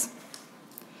grants.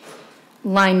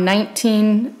 Line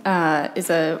 19 is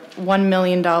a $1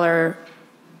 million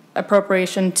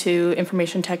appropriation to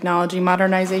information technology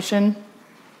modernization.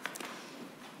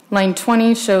 Line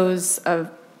 20 shows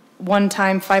a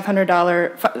one-time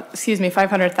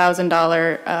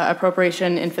 $500,000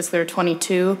 appropriation in fiscal year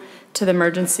 22 to the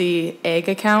emergency ag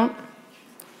account.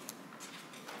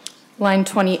 Line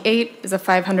 28 is a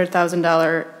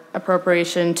 $500,000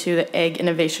 appropriation to the Ag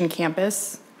Innovation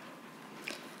Campus.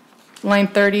 Line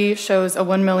 30 shows a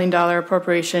 $1 million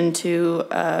appropriation to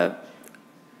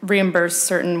reimburse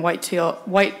certain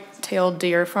white-tailed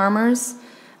deer farmers,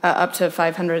 up to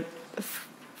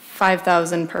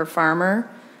 $5,000 per farmer,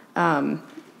 and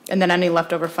then any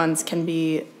leftover funds can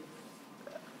be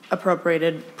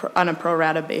appropriated on a pro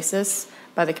rata basis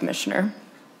by the commissioner.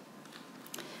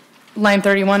 Line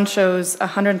 31 shows a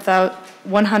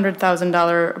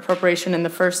 $100,000 appropriation in the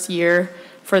first year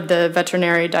for the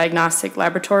veterinary diagnostic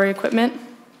laboratory equipment.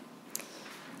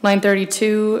 Line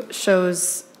 32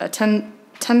 shows a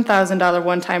 $10,000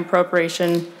 one-time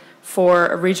appropriation for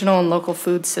a regional and local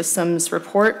food systems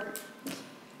report.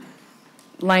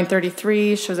 Line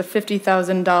 33 shows a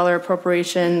 $50,000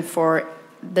 appropriation for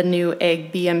the new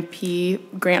Ag BMP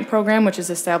grant program, which is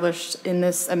established in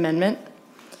this amendment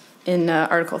in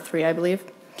Article 3, I believe.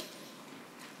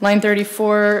 Line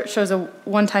 34 shows a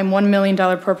one-time $1 million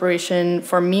appropriation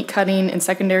for meat cutting in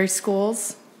secondary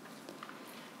schools.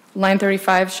 Line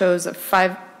 35 shows a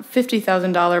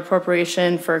 $50,000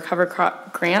 appropriation for cover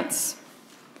crop grants.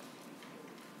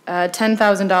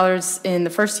 $10,000 in the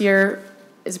first year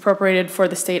is appropriated for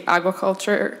the state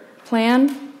aquaculture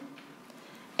plan.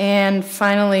 And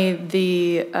finally,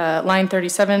 the line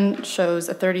 37 shows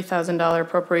a $30,000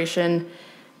 appropriation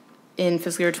in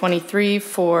fiscal year 23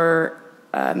 for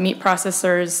meat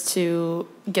processors to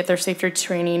get their safety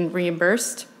training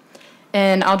reimbursed.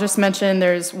 And I'll just mention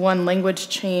there's one language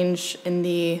change in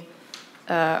the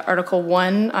Article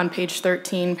 1 on page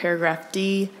 13, paragraph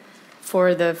D,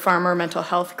 for the farmer mental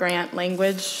health grant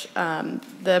language.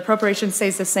 The appropriation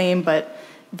stays the same, but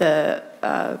the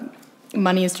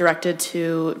money is directed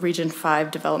to Region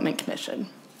 5 Development Commission.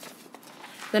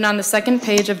 Then on the second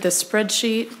page of the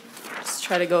spreadsheet, just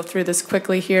try to go through this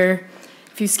quickly here.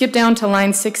 If you skip down to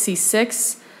line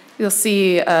 66, you'll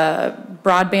see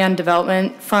broadband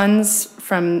development funds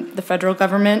from the federal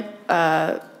government.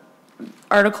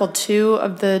 Article 2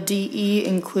 of the DE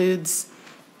includes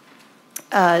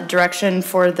direction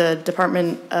for the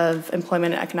Department of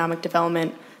Employment and Economic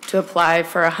Development to apply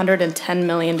for $110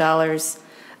 million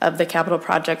of the Capital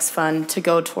Projects Fund to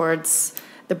go towards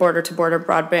the border-to-border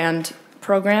broadband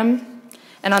program.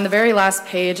 And on the very last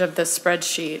page of the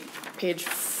spreadsheet, page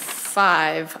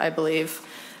 5, I believe,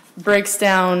 breaks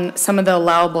down some of the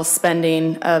allowable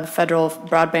spending of federal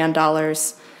broadband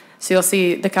dollars. So you'll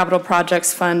see the Capital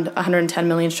Projects Fund, $110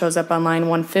 million shows up on line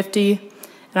 150.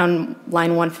 And on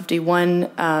line 151,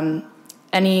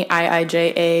 any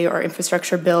IIJA or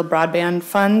infrastructure bill broadband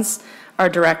funds are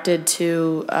directed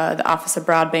to the Office of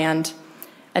Broadband.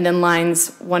 And then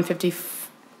lines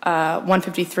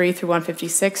 153 through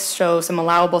 156 show some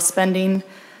allowable spending.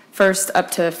 First,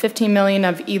 up to $15 million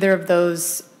of either of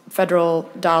those federal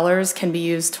dollars can be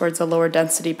used towards a lower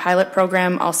density pilot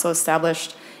program also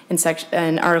established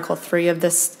in Article 3 of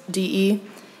this DE,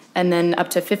 and then up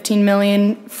to $15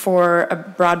 million for a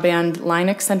broadband line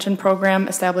extension program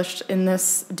established in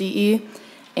this DE,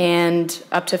 and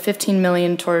up to $15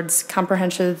 million towards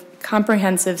comprehensive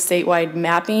statewide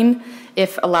mapping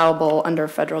if allowable under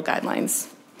federal guidelines.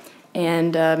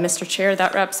 And Mr. Chair,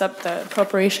 that wraps up the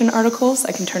appropriation articles.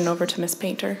 I can turn it over to Ms.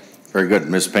 Painter. Very good.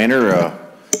 Ms. Painter,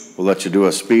 we'll let you do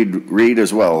a speed read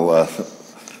as well.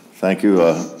 Thank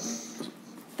you.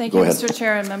 Thank you, Mr.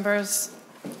 Chair and members.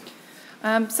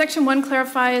 Section 1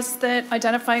 clarifies that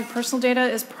identifying personal data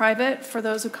is private for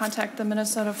those who contact the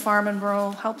Minnesota Farm and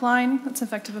Rural Helpline. That's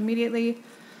effective immediately.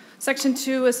 Section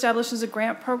 2 establishes a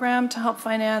grant program to help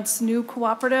finance new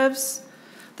cooperatives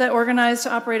that organize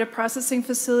to operate a processing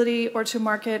facility or to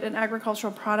market an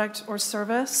agricultural product or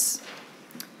service.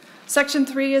 Section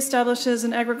 3 establishes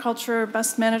an agriculture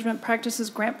best management practices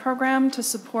grant program to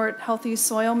support healthy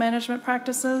soil management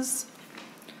practices.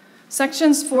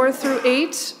 Sections 4 through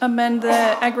 8 amend the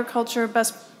agriculture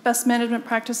best management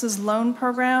practices loan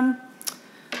program.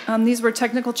 These were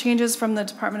technical changes from the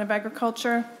Department of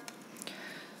Agriculture.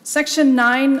 Section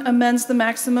 9 amends the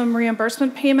maximum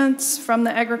reimbursement payments from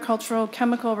the Agricultural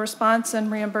Chemical Response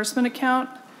and Reimbursement Account,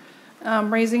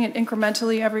 raising it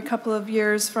incrementally every couple of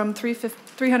years from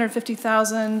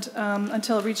 $350,000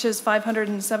 until it reaches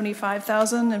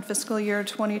 $575,000 in fiscal year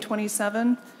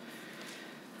 2027.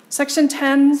 Section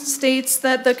 10 states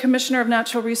that the Commissioner of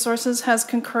Natural Resources has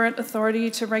concurrent authority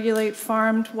to regulate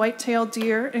farmed white-tailed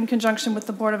deer in conjunction with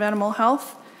the Board of Animal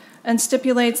Health, and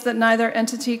stipulates that neither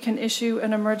entity can issue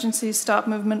an emergency stop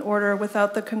movement order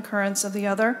without the concurrence of the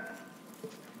other.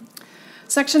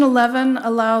 Section 11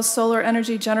 allows solar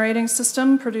energy generating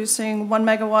system producing 1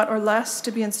 megawatt or less to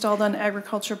be installed on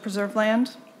agriculture preserved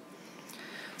land.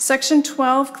 Section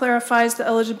 12 clarifies the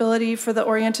eligibility for the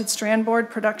Oriented Strand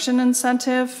Board production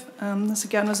incentive. This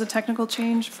again was a technical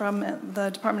change from the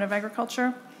Department of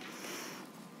Agriculture.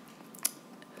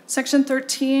 Section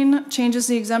 13 changes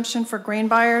the exemption for grain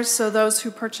buyers, so those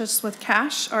who purchase with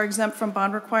cash are exempt from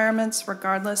bond requirements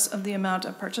regardless of the amount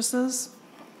of purchases.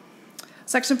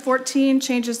 Section 14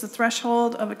 changes the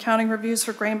threshold of accounting reviews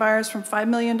for grain buyers from $5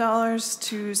 million to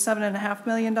 $7.5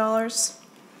 million.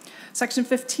 Section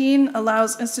 15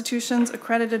 allows institutions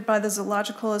accredited by the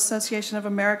Zoological Association of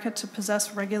America to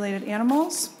possess regulated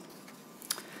animals.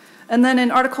 And then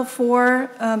in Article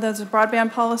 4, there's a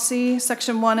broadband policy.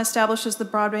 Section 1 establishes the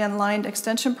broadband line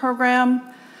extension program,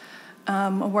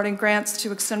 awarding grants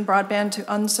to extend broadband to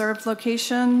unserved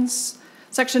locations.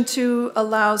 Section 2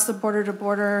 allows the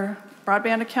border-to-border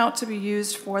broadband account to be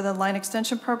used for the line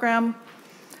extension program.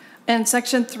 And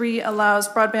Section 3 allows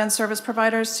broadband service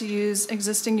providers to use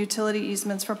existing utility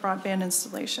easements for broadband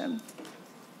installation.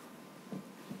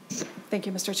 Thank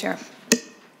you, Mr. Chair.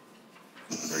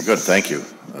 Very good, thank you,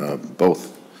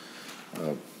 both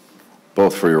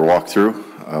for your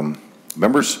walkthrough.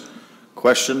 Members,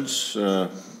 questions,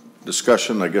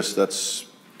 discussion? I guess that's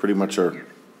pretty much our.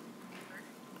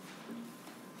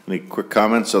 Any quick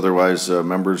comments? Otherwise,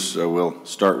 members, we'll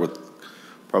start with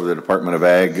probably the Department of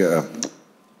Ag.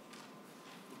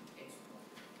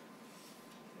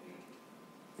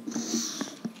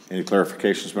 Any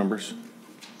clarifications, members?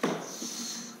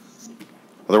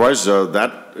 Otherwise,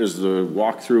 that is the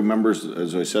walkthrough, members.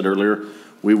 As I said earlier,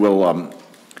 we will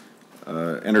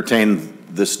entertain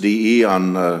this DE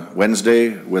on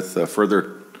Wednesday with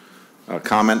further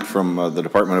comment from the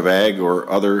Department of Ag or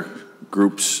other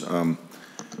groups and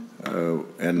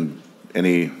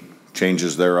any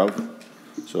changes thereof.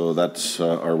 So that's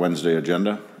our Wednesday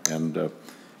agenda. And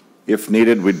if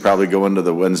needed, we'd probably go into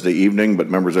the Wednesday evening. But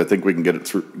members, I think we can get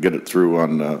it through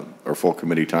on our full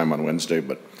committee time on Wednesday.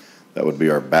 But that would be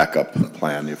our backup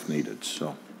plan if needed.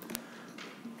 So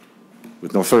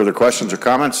with no further questions or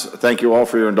comments, thank you all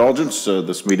for your indulgence.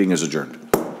 This meeting is adjourned.